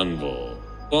white bundle.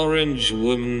 Orange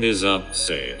woman is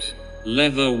upset.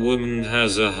 Leather woman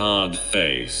has a hard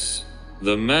face.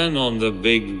 The man on the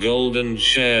big golden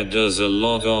chair does a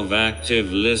lot of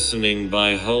active listening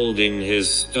by holding his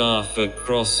staff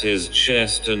across his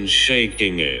chest and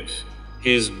shaking it.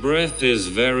 His breath is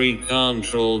very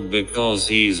controlled because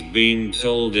he's been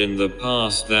told in the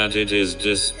past that it is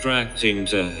distracting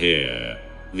to hear.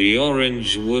 The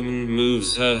orange woman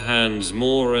moves her hands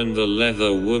more and the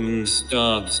leather woman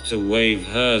starts to wave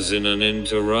hers in an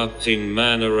interrupting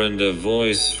manner, and a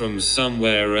voice from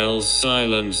somewhere else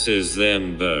silences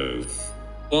them both.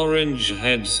 Orange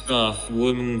headscarf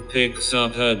woman picks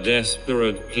up her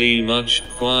desperate plea much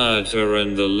quieter,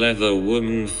 and the leather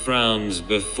woman frowns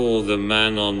before the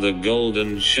man on the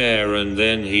golden chair, and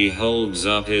then he holds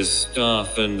up his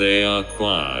staff and they are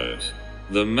quiet.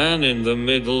 The man in the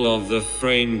middle of the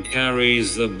frame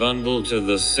carries the bundle to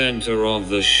the center of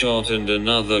the shot, and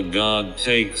another guard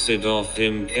takes it off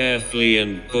him carefully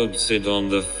and puts it on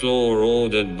the floor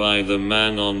ordered by the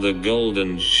man on the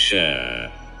golden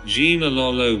chair. Gina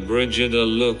Lollobrigida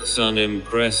looks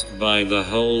unimpressed by the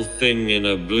whole thing in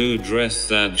a blue dress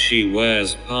that she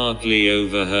wears partly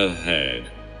over her head.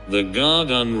 The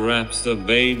guard unwraps the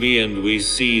baby and we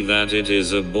see that it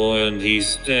is a boy, and he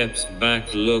steps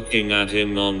back looking at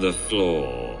him on the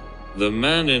floor. The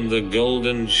man in the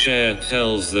golden chair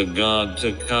tells the guard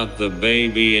to cut the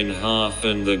baby in half,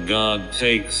 and the guard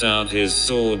takes out his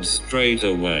sword straight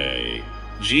away.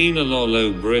 Gina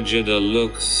Lollobrigida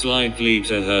looks slightly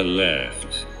to her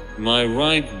left. My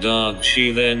right dart.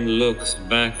 She then looks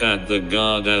back at the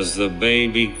guard as the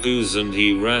baby coos and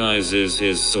he raises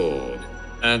his sword.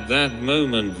 At that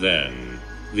moment then,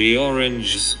 the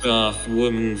orange scarf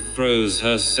woman throws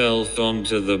herself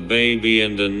onto the baby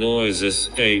and a noise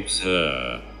escapes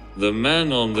her. The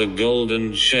man on the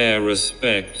golden chair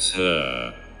respects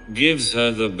her, gives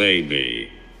her the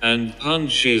baby, and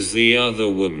punches the other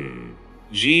woman.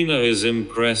 Gina is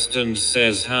impressed and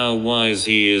says how wise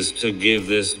he is to give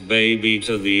this baby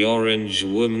to the orange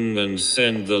woman and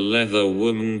send the leather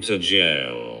woman to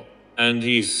jail. And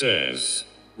he says,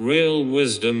 real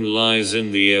wisdom lies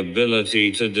in the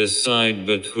ability to decide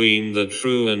between the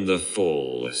true and the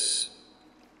false.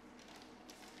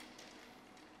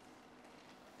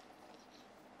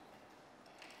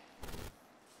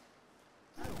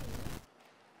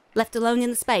 Left alone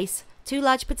in the space, 2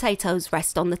 large potatoes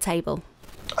rest on the table.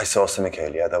 I saw something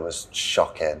earlier that was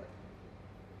shocking.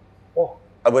 Oh.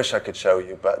 I wish I could show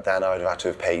you, but then I would have had to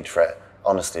have paid for it.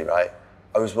 Honestly, right?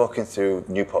 I was walking through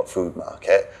Newport Food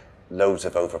Market, loads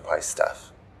of overpriced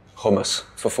stuff. Hummus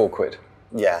for £4.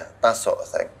 Yeah, that sort of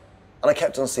thing. And I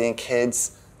kept on seeing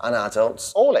kids and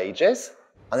adults, all ages,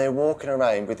 and they were walking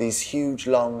around with these huge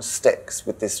long sticks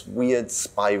with this weird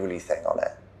spirally thing on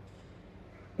it.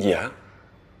 Yeah?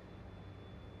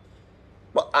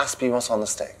 Well, ask me what's on the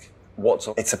stick.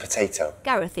 It's a potato.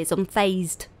 Gareth is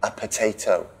unfazed. A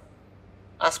potato.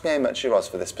 Ask me how much it was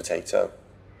for this potato.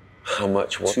 How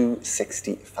much? What?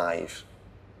 $2.65.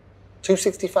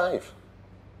 $2.65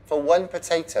 for one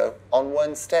potato on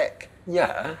one stick.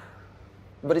 Yeah,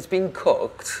 but it's been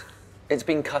cooked, it's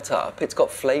been cut up, it's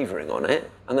got flavouring on it,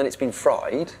 and then it's been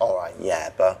fried. All right, yeah,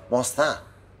 but what's that?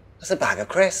 That's a bag of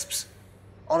crisps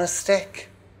on a stick.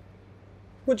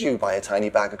 Would you buy a tiny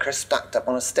bag of crisps stacked up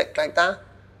on a stick like that?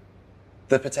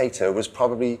 The potato was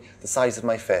probably the size of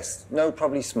my fist. No,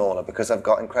 probably smaller, because I've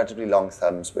got incredibly long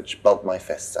thumbs which bulk my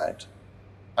fists out.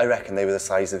 I reckon they were the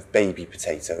size of baby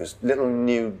potatoes, little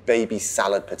new baby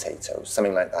salad potatoes,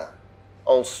 something like that.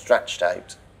 All stretched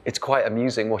out. It's quite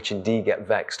amusing watching Dee get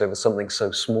vexed over something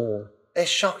so small.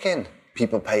 It's shocking.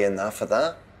 People paying that for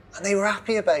that. And they were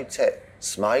happy about it.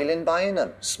 Smiling buying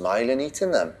them, smiling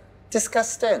eating them.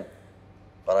 Disgusting.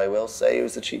 But I will say it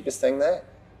was the cheapest thing there.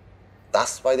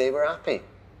 That's why they were happy.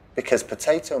 Because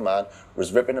Potato Man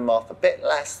was ripping them off a bit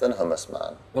less than Hummus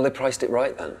Man. Well, they priced it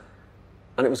right then.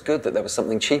 And it was good that there was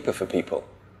something cheaper for people.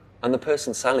 And the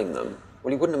person selling them,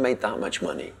 well, he wouldn't have made that much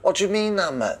money. What do you mean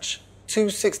that much?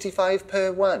 $2.65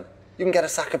 per one. You can get a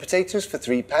sack of potatoes for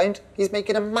 £3. He's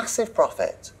making a massive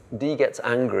profit. Dee gets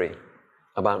angry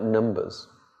about numbers.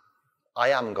 I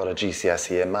haven't got a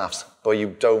GCSE in maths, but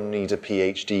you don't need a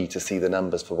PhD to see the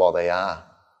numbers for what they are.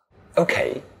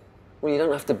 Okay, well, you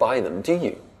don't have to buy them, do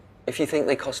you? If you think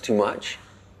they cost too much,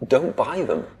 don't buy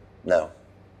them. No,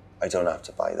 I don't have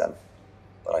to buy them,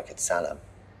 but I could sell them.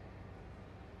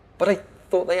 But I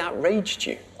thought they outraged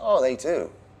you. Oh, they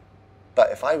do.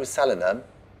 But if I was selling them,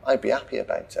 I'd be happy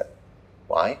about it.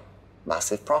 Why?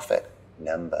 Massive profit.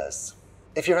 Numbers.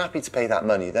 If you're happy to pay that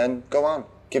money, then go on,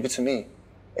 give it to me.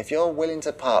 If you're willing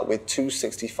to part with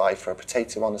 $2.65 for a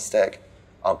potato on a stick,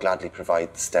 I'll gladly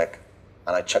provide the stick,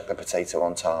 and I chuck the potato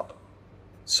on top.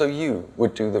 So you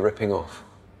would do the ripping off?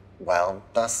 Well,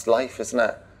 that's life, isn't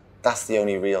it? That's the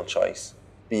only real choice.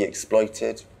 Be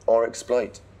exploited or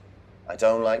exploit. I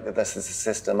don't like that this is the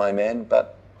system I'm in,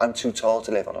 but I'm too tall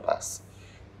to live on a bus.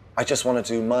 I just want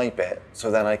to do my bit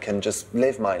so then I can just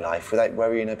live my life without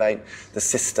worrying about the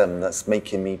system that's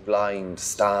making me blind,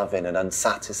 starving and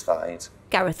unsatisfied.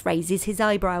 Gareth raises his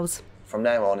eyebrows. From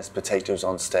now on, it's potatoes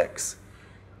on sticks.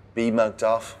 Be mugged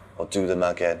off or do the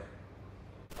mugging.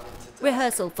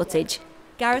 Rehearsal footage.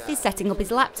 Gareth is setting up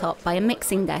his laptop by a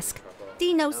mixing desk.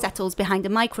 Dino settles behind a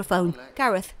microphone.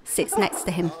 Gareth sits next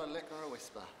to him.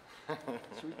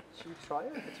 Should we try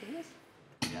it?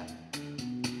 Yeah.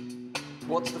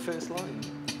 What's the first line?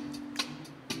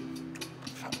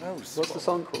 Fuck knows. What's the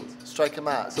song called? Strike a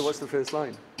match. So what's the first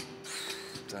line?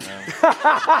 Don't know.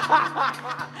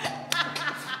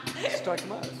 Strike a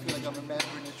match. I feel like I'm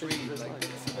remembering a dream. Like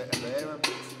it's a bit of there and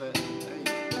it's a bit.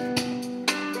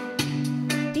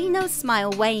 Dino's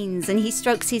smile wanes and he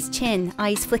strokes his chin,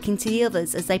 eyes flicking to the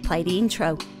others as they play the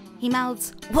intro. He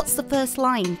mouths, "What's the first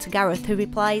line?" to Gareth, who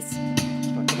replies,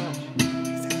 Strike a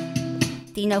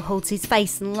match. Dino holds his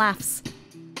face and laughs.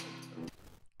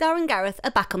 Dar and Gareth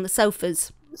are back on the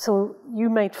sofas. So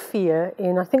you made Fear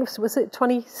in, I think, was it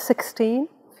 2016?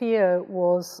 Fear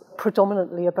was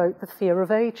predominantly about the fear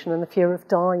of aging and the fear of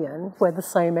dying. We're the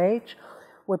same age.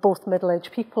 We're both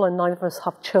middle-aged people and neither of us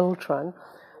have children.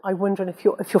 I'm wondering if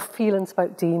your feelings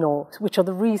about Dino, which are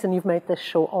the reason you've made this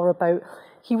show, are about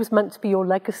he was meant to be your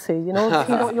legacy, you know? Is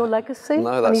he not your legacy?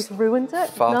 No, and he's ruined it?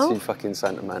 Far too fucking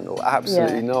sentimental.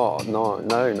 Absolutely not. No,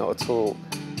 not at all.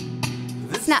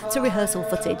 Snap to rehearsal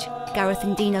footage. Gareth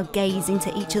and Dino gaze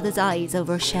into each other's eyes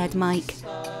over a shared mic.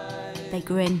 They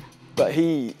grin. But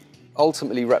he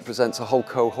ultimately represents a whole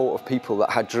cohort of people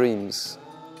that had dreams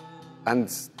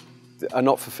and are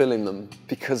not fulfilling them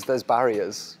because there's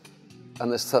barriers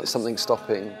and there's something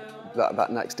stopping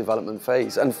that next development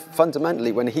phase. And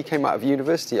fundamentally, when he came out of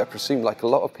university, I presume like a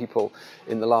lot of people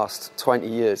in the last 20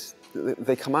 years,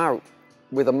 they come out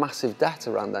with a massive debt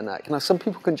around their neck. Now, some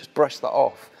people can just brush that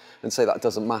off and say that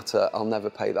doesn't matter, I'll never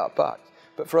pay that back.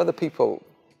 But for other people,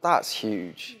 that's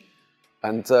huge.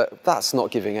 And that's not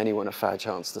giving anyone a fair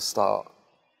chance to start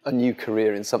a new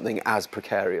career in something as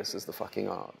precarious as the fucking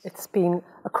arts. It's been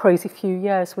a crazy few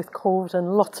years with COVID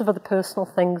and lots of other personal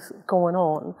things going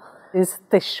on. Is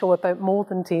this show about more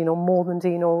than Dino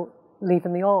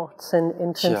leaving the arts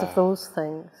in terms of those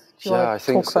things? Do you want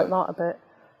to talk about that a bit?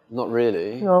 Not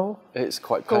really. No? It's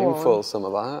quite painful, some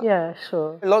of that. Yeah,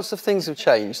 sure. Lots of things have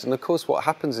changed, and of course what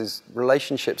happens is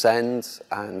relationships end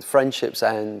and friendships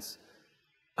end,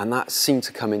 and that seemed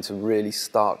to come into really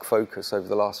stark focus over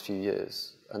the last few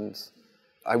years. And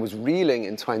I was reeling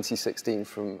in 2016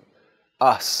 from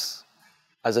us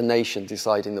as a nation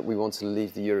deciding that we wanted to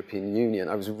leave the European Union.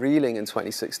 I was reeling in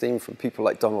 2016 from people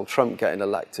like Donald Trump getting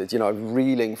elected. You know, I'm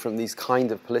reeling from these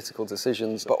kind of political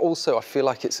decisions, but also I feel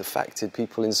like it's affected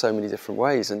people in so many different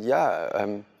ways. And you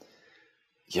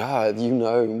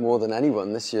know more than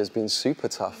anyone, this year's been super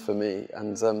tough for me.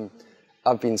 And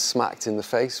I've been smacked in the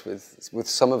face with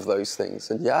some of those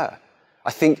things. And I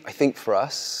think for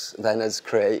us then as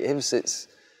creatives,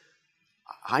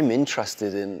 I'm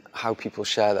interested in how people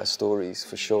share their stories,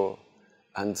 for sure.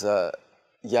 And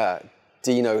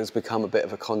Dino has become a bit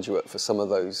of a conduit for some of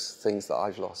those things that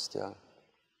I've lost,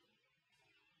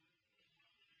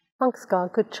 Thanks, Gar.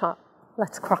 Good chat.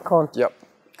 Let's crack on. Yep,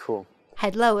 cool.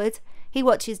 Head lowered, he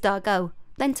watches Dar go,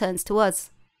 then turns to us.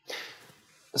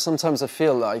 Sometimes I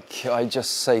feel like I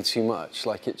just say too much,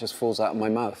 like it just falls out of my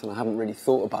mouth and I haven't really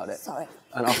thought about it. Sorry.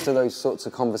 And after those sorts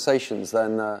of conversations,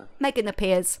 then... Megan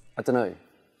appears. I don't know.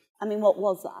 I mean, what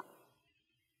was that?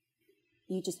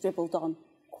 You just dribbled on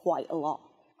quite a lot.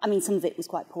 I mean, some of it was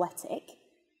quite poetic.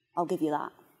 I'll give you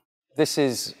that. This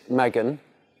is Megan.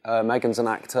 Megan's an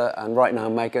actor, and right now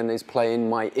Megan is playing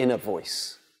my inner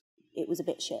voice. It was a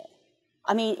bit shit.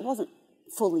 I mean, it wasn't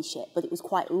fully shit, but it was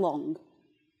quite long.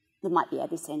 There might be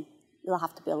editing. There'll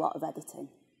have to be a lot of editing.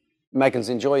 Megan's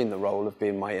enjoying the role of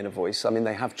being my inner voice. I mean,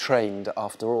 they have trained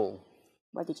after all.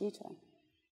 Where did you train?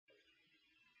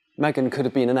 Megan could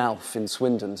have been an elf in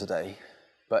Swindon today,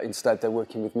 but instead they're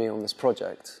working with me on this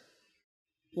project.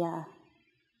 Yeah.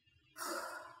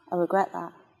 I regret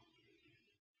that.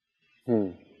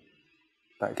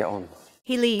 Better get on.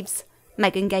 He leaves.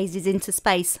 Megan gazes into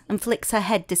space and flicks her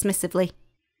head dismissively.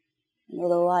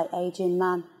 Another white-aging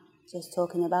man, just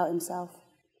talking about himself.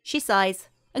 She sighs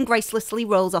and gracelessly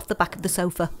rolls off the back of the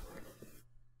sofa.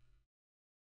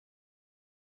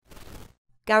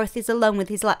 Gareth is alone with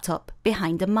his laptop,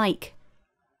 behind a mic.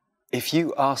 If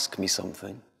you ask me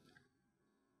something,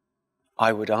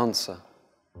 I would answer.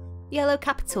 Yellow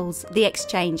capitals, the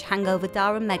exchange, hang over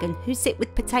Dar and Megan, who sit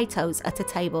with potatoes at a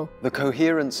table. The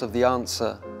coherence of the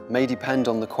answer may depend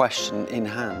on the question in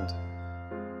hand.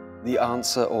 The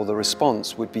answer or the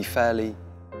response would be fairly,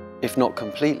 if not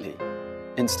completely,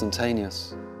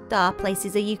 instantaneous. Dar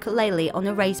places a ukulele on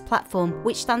a raised platform,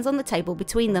 which stands on the table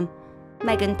between them.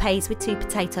 Megan pays with 2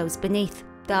 potatoes beneath.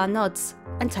 Dar nods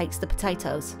and takes the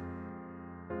potatoes.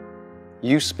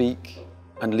 You speak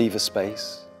and leave a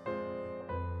space,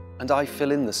 and I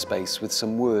fill in the space with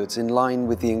some words in line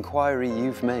with the inquiry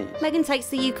you've made. Megan takes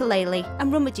the ukulele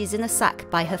and rummages in a sack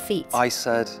by her feet. I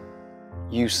said,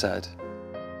 you said,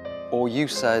 or you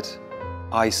said,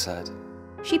 I said.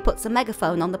 She puts a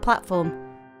megaphone on the platform.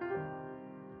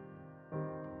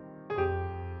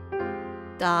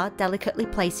 Dar delicately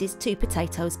places 2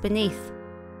 potatoes beneath.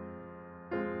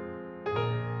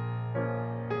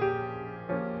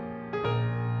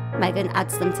 Megan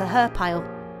adds them to her pile.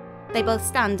 They both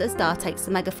stand as Dar takes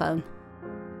the megaphone.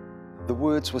 The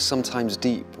words were sometimes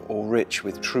deep or rich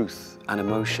with truth and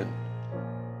emotion.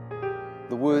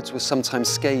 The words were sometimes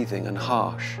scathing and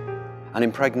harsh, and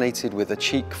impregnated with a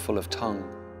cheek full of tongue.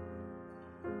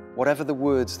 Whatever the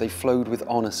words, they flowed with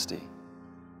honesty,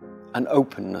 an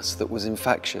openness that was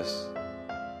infectious.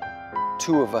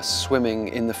 Two of us swimming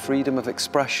in the freedom of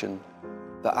expression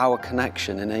that our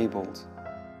connection enabled.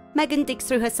 Megan digs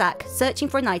through her sack, searching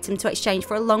for an item to exchange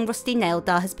for a long rusty nail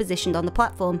Dar has positioned on the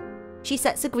platform. She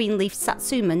sets a green-leaf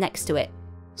satsuma next to it.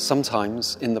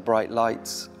 Sometimes, in the bright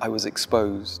lights, I was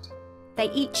exposed.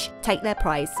 They each take their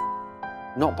prize.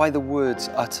 Not by the words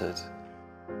uttered,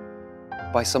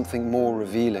 by something more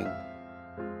revealing,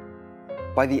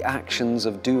 by the actions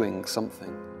of doing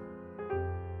something.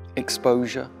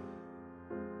 Exposure,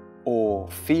 or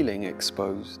feeling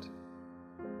exposed,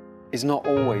 is not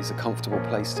always a comfortable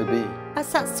place to be. A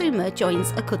satsuma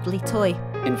joins a cuddly toy.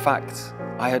 In fact,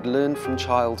 I had learned from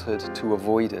childhood to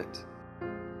avoid it.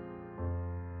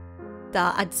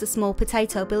 Dar adds a small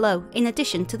potato below, in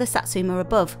addition to the satsuma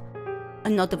above. A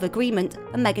nod of agreement,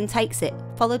 and Megan takes it,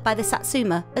 followed by the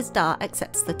satsuma as Dar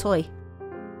accepts the toy.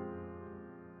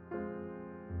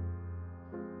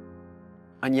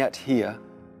 And yet here,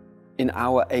 in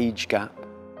our age gap,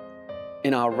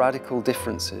 in our radical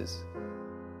differences,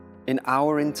 in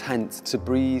our intent to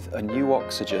breathe a new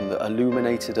oxygen that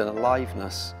illuminated an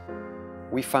aliveness,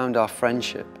 we found our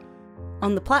friendship.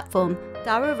 On the platform,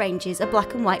 Dar arranges a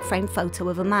black and white framed photo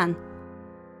of a man.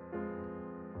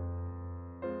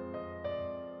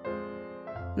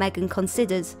 Megan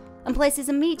considers and places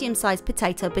a medium-sized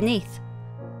potato beneath.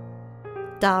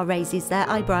 Dar raises their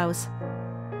eyebrows.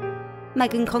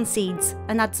 Megan concedes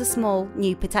and adds a small,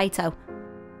 new potato.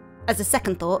 As a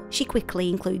second thought, she quickly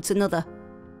includes another.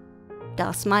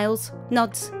 Dar smiles,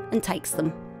 nods, and takes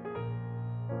them.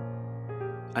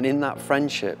 And in that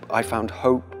friendship, I found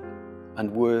hope and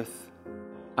worth,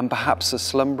 and perhaps a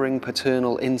slumbering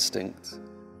paternal instinct,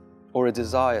 or a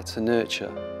desire to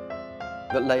nurture,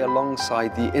 that lay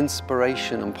alongside the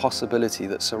inspiration and possibility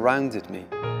that surrounded me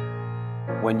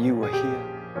when you were here.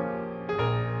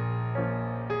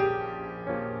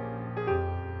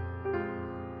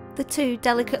 The two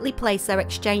delicately place their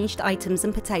exchanged items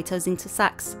and potatoes into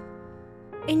sacks.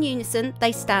 In unison,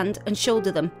 they stand and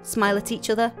shoulder them, smile at each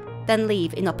other, then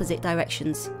leave in opposite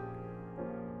directions.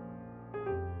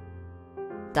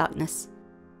 Darkness.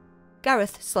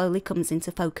 Gareth slowly comes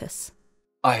into focus.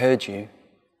 I heard you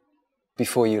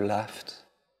before you left.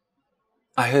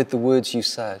 I heard the words you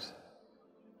said,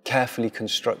 carefully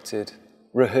constructed,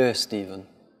 rehearsed even.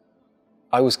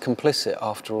 I was complicit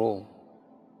after all,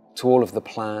 to all of the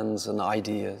plans and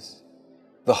ideas,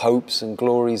 the hopes and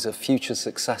glories of future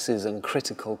successes and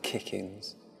critical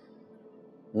kickings.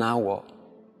 Now what?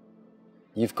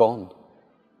 You've gone.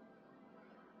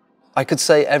 I could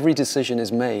say every decision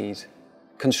is made,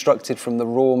 constructed from the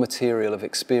raw material of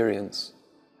experience,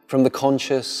 from the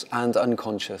conscious and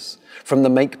unconscious, from the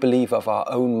make-believe of our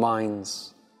own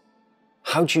minds.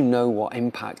 How do you know what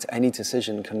impact any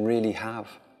decision can really have?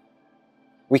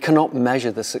 We cannot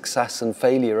measure the success and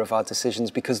failure of our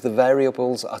decisions because the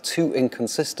variables are too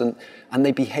inconsistent and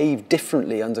they behave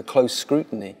differently under close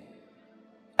scrutiny.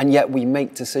 And yet we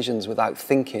make decisions without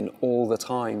thinking all the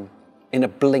time, in a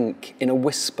blink, in a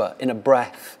whisper, in a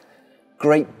breath.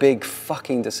 Great big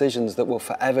fucking decisions that will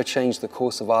forever change the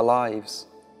course of our lives.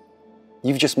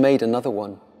 You've just made another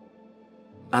one,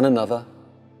 and another.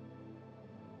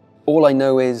 All I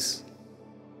know is,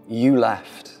 you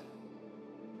left.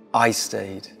 I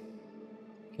stayed.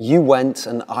 You went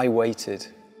and I waited.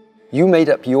 You made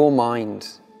up your mind.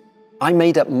 I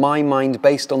made up my mind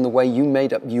based on the way you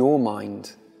made up your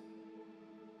mind.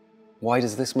 Why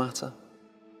does this matter?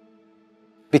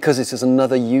 Because it is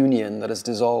another union that has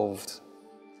dissolved,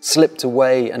 slipped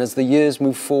away, and as the years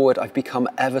move forward, I've become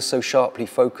ever so sharply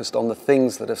focused on the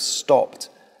things that have stopped,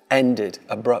 ended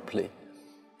abruptly,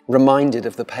 reminded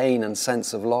of the pain and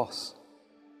sense of loss.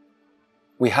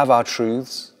 We have our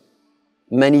truths,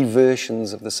 many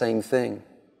versions of the same thing.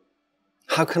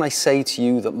 How can I say to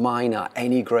you that mine are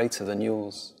any greater than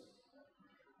yours?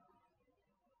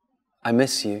 I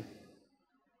miss you.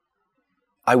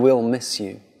 I will miss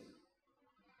you.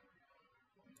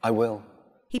 I will.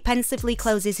 He pensively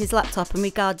closes his laptop and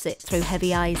regards it through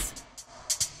heavy eyes.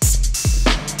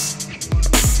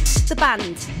 The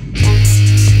band.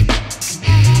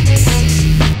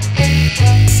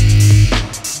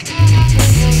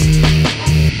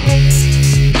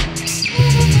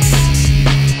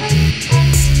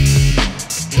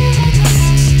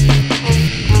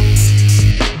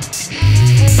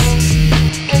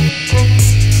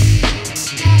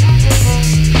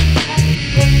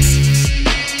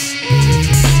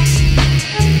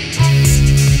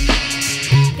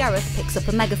 Gareth picks up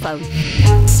a megaphone.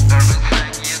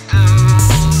 Everything you do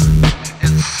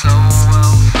is so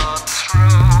well thought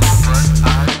through, but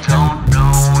I don't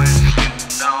know if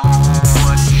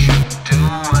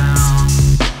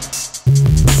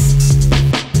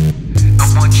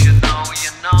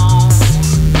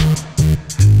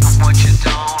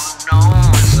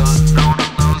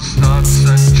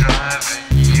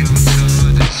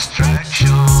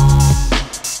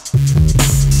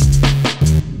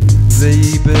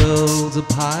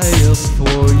a pyre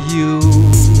for you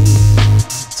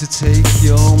to take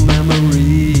your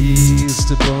memories,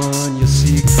 to burn your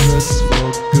secrets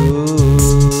for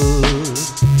good.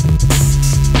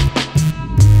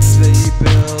 They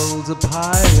build a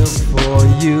pyre for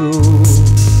you.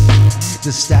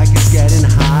 The stack is getting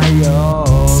higher.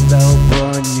 They'll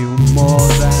burn you more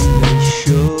than they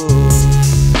should.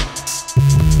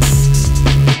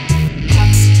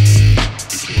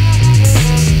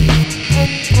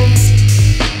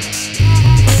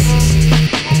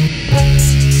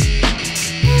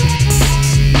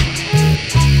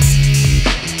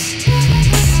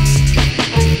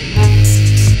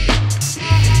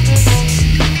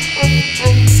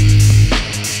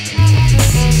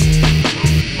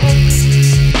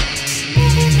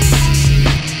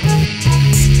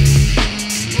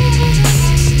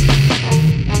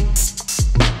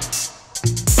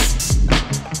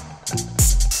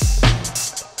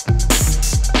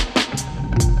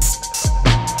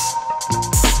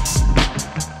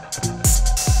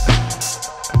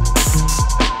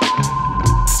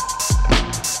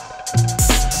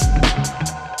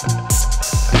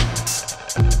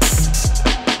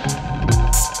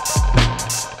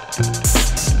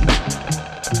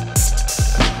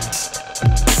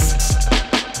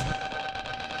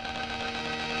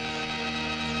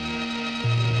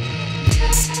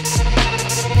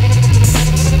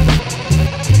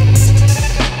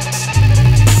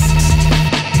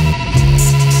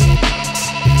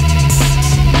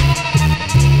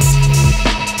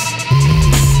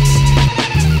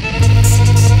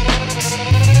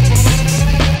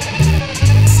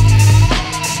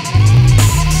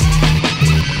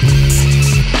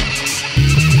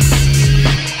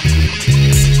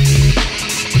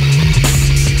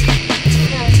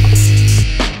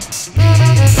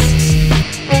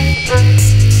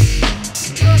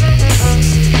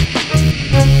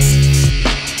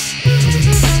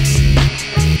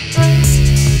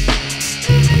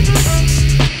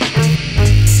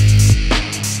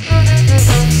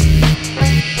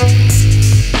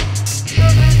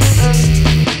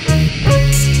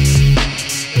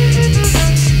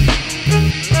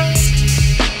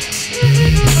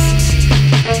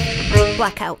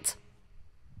 Blackout.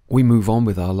 We move on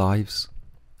with our lives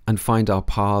and find our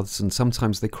paths, and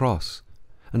sometimes they cross,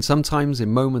 and sometimes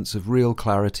in moments of real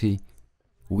clarity,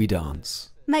 we dance.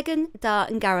 Megan, Dar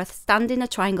and Gareth stand in a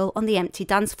triangle on the empty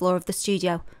dance floor of the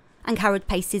studio, and Harrod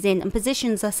paces in and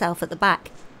positions herself at the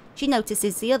back. She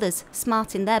notices the others,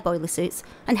 smart in their boiler suits,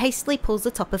 and hastily pulls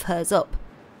the top of hers up.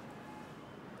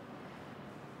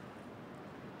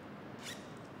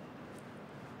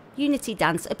 Unity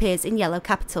Dance appears in yellow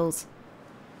capitals.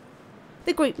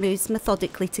 The group moves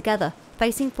methodically together,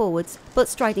 facing forwards but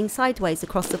striding sideways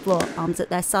across the floor, arms at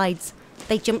their sides.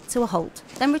 They jump to a halt,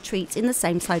 then retreat in the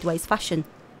same sideways fashion.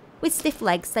 With stiff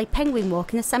legs, they penguin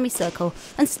walk in a semicircle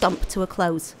and stomp to a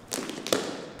close.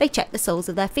 They check the soles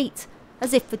of their feet,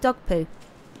 as if for dog poo,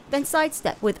 then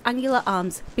sidestep with angular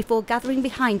arms before gathering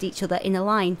behind each other in a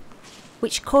line,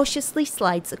 which cautiously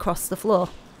slides across the floor.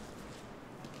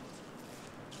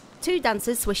 Two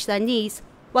dancers swish their knees,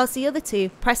 whilst the other two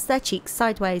press their cheeks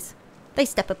sideways. They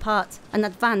step apart and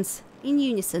advance in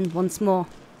unison once more.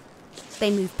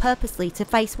 They move purposely to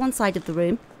face one side of the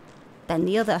room, then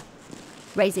the other,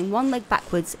 raising one leg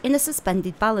backwards in a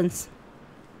suspended balance.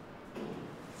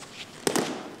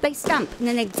 They stamp in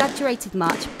an exaggerated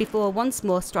march before once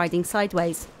more striding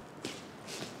sideways.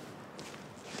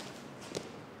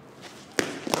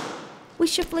 With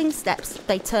shuffling steps,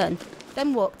 they turn,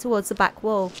 then walk towards the back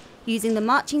wall, using the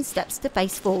marching steps to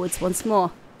face forwards once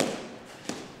more.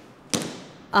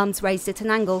 Arms raised at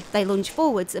an angle, they lunge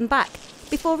forwards and back,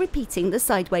 before repeating the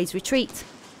sideways retreat.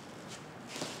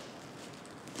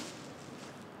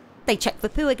 They check for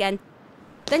poo again,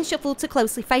 then shuffle to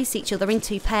closely face each other in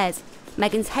two pairs.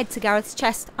 Megan's head to Gareth's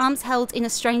chest, arms held in a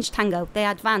strange tango. They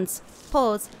advance,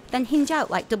 pause, then hinge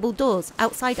out like double doors,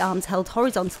 outside arms held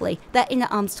horizontally, their inner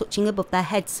arms touching above their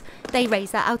heads. They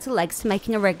raise their outer legs to make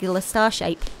an irregular star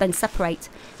shape, then separate.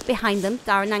 Behind them,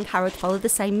 Darren and Harrod follow the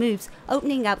same moves,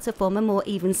 opening out to form a more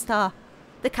even star.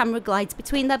 The camera glides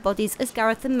between their bodies as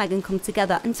Gareth and Megan come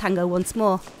together and tango once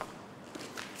more.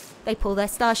 They pull their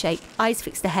star shape, eyes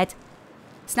fixed ahead,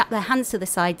 snap their hands to the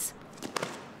sides,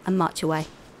 and march away.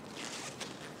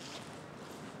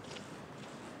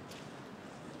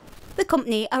 The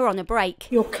company are on a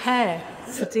break. Your care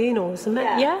for Dino, isn't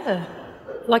it? Yeah.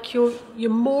 Like you're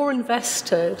more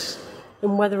invested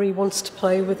in whether he wants to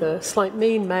play with us. Like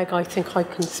me and Meg, I think I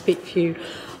can speak for you.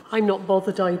 I'm not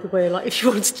bothered either way. Like if he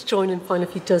wants to join in, fine.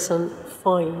 If he doesn't,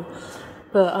 fine.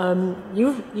 But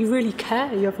you really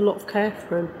care. You have a lot of care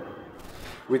for him.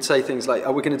 We'd say things like,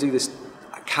 "Oh, we're going to do this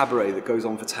cabaret that goes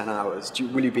on for 10 hours.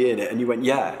 Will you be in it?" And you went,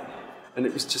 "Yeah." And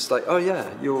it was just like, "Oh yeah,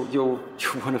 you're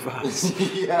one of us."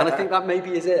 Yeah. And I think that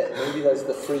maybe is it. Maybe there's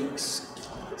the freaks.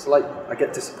 It's like I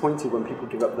get disappointed when people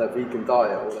give up their vegan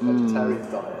diet or their vegetarian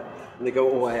diet, and they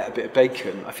go, "Oh, I ate a bit of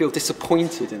bacon." I feel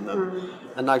disappointed in them.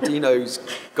 And now Dino's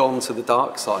gone to the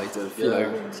dark side of, you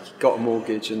know, got a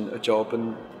mortgage and a job.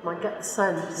 And I get the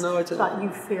sense that you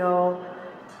feel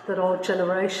that our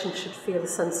generation should feel a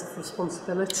sense of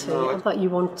responsibility, and that you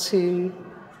want to,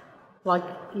 like,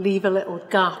 leave a little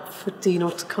gap for Dino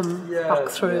to come back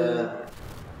through. Yeah.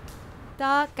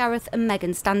 Dar, Gareth and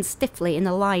Megan stand stiffly in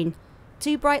a line.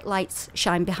 2 bright lights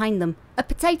shine behind them. A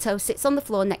potato sits on the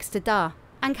floor next to Dar.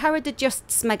 Angharad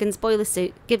adjusts Megan's boiler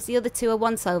suit, gives the other 2 a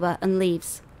once-over and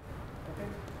leaves. Okay.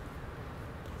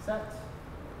 Set.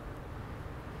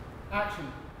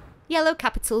 Action. Yellow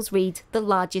capitals read, "The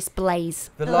largest blaze."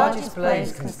 The largest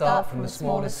blaze can start from the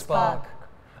smallest spark.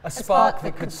 A spark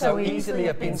that could so easily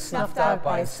have been snuffed out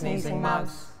by a sneezing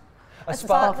mouse. A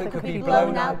spark that could be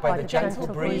blown out by the gentle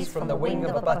breeze from the wing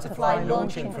of a butterfly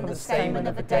launching from the stamen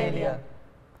of a dahlia.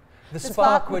 The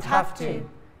spark would have to,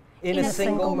 in a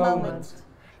single moment,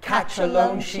 catch a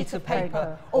lone sheet of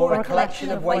paper or a collection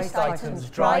of waste items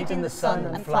dried in the sun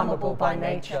and flammable by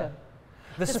nature.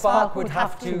 The spark would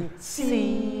have to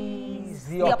seize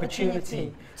the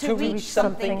opportunity to reach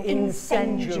something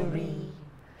incendiary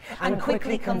and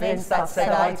quickly convince that said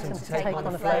item to take on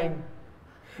a flame.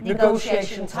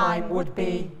 Negotiation time would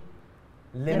be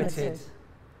limited.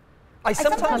 I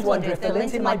sometimes wonder if the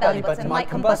lint in my belly button might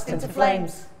combust into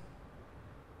flames.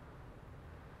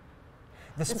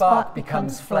 The spark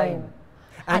becomes flame,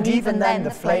 and even then the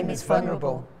flame is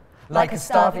vulnerable. Like a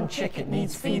starving chick, it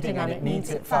needs feeding and it needs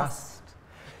it fast.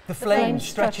 The flame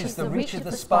stretches the reach of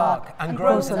the spark and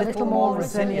grows a little more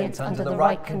resilient under the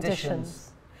right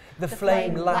conditions. The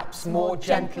flame laps more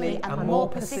gently and more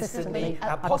persistently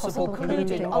at possible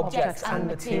colluding objects and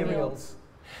materials.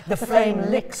 The flame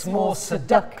licks more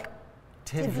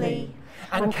seductively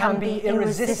and can be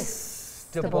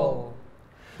irresistible.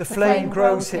 The flame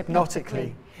grows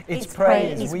hypnotically. Its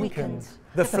prey is weakened.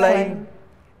 The flame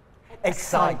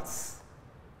excites.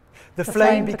 The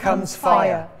flame becomes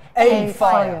fire. A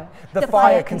fire. The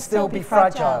fire can still be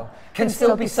fragile, can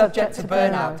still be subject to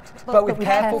burnout, but with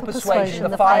careful persuasion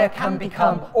the fire can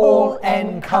become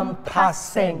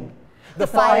all-encompassing. The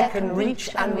fire can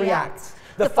reach and react.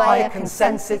 The fire can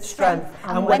sense its strength,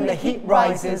 and when the heat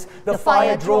rises, the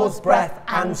fire draws breath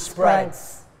and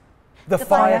spreads. The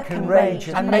fire can rage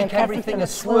and make everything a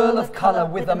swirl of colour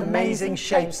with amazing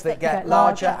shapes that get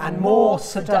larger and more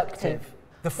seductive.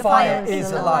 The fire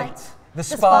is alight. The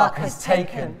spark has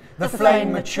taken, the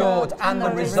flame matured, and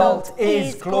the result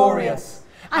is glorious.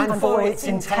 And for its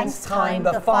intense time,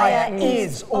 the fire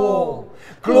is all.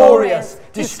 Glorious,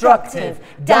 destructive,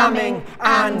 damning,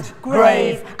 and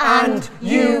grave. And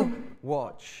you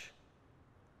watch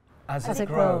as it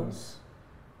grows.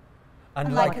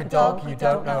 And like a dog you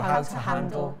don't know how to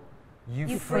handle,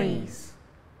 you freeze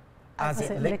as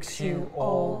it licks you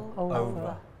all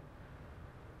over.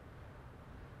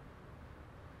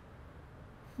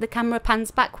 The camera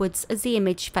pans backwards as the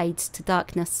image fades to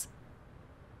darkness.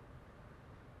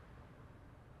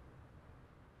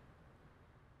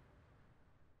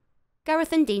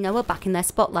 Gareth and Dino are back in their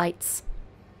spotlights.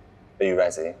 Are you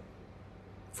ready?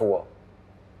 For what?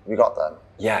 You got them?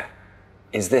 Yeah.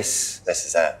 Is this... This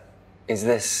is it. Is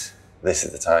this... This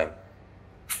is the time.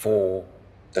 For...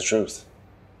 The truth.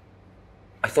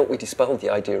 I thought we dispelled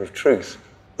the idea of truth.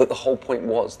 That the whole point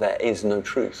was there is no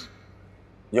truth.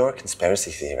 You're a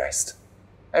conspiracy theorist.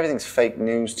 Everything's fake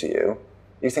news to you.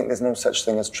 You think there's no such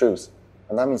thing as truth.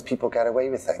 And that means people get away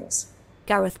with things.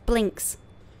 Gareth blinks.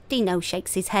 Dino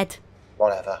shakes his head.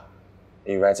 Whatever. Are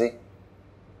you ready?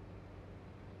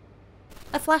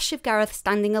 A flash of Gareth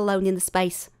standing alone in the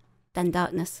space. Then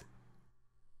darkness.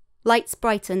 Lights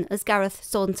brighten as Gareth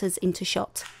saunters into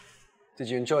shot. Did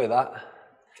you enjoy that?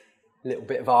 Little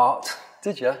bit of art,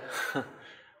 did you?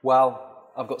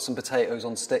 Well, I've got some potatoes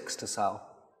on sticks to sell.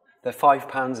 They're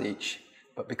 £5 each,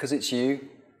 but because it's you,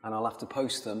 and I'll have to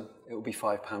post them, it will be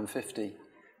 £5.50.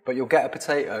 But you'll get a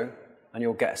potato, and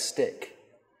you'll get a stick.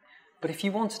 But if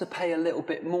you wanted to pay a little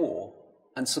bit more,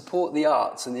 and support the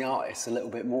arts and the artists a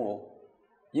little bit more,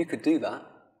 you could do that.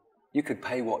 You could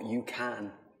pay what you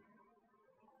can.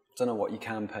 Don't know what you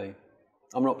can pay.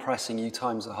 I'm not pressing you,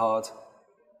 times are hard.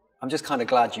 I'm just kind of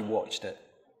glad you watched it.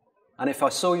 And if I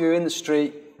saw you in the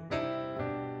street,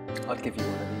 I'd give you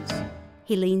one of these.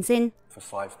 He leans in for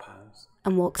 £5.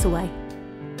 and walks away.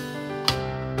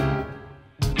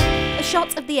 A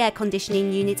shot of the air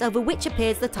conditioning unit over which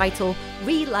appears the title,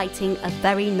 Relighting a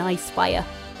Very Nice Fire.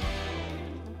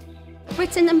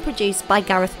 Written and produced by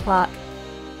Gareth Clark.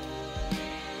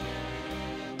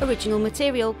 Original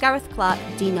material, Gareth Clark,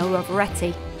 Dino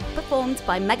Roveretti. Performed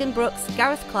by Megan Brooks,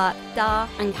 Gareth Clark, Dar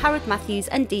and Harrod Matthews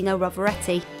and Dino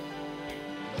Roveretti.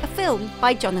 A film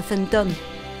by Jonathan Dunn.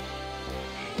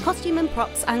 Costume and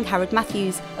props, Harrod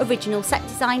Matthews. Original set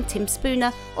design, Tim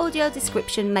Spooner. Audio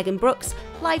description, Megan Brooks.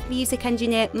 Live music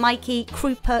engineer, Mikey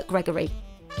Kruper Gregory.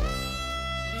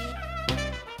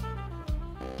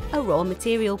 A raw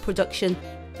material production.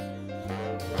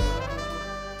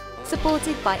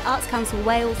 Supported by Arts Council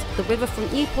Wales, the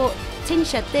Riverfront Newport, Tin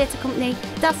Shed Theatre Company,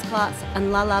 Das Clarks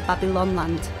and Lala Babylon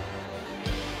Land.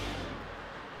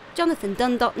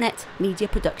 JonathanDunn.net Media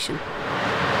Production.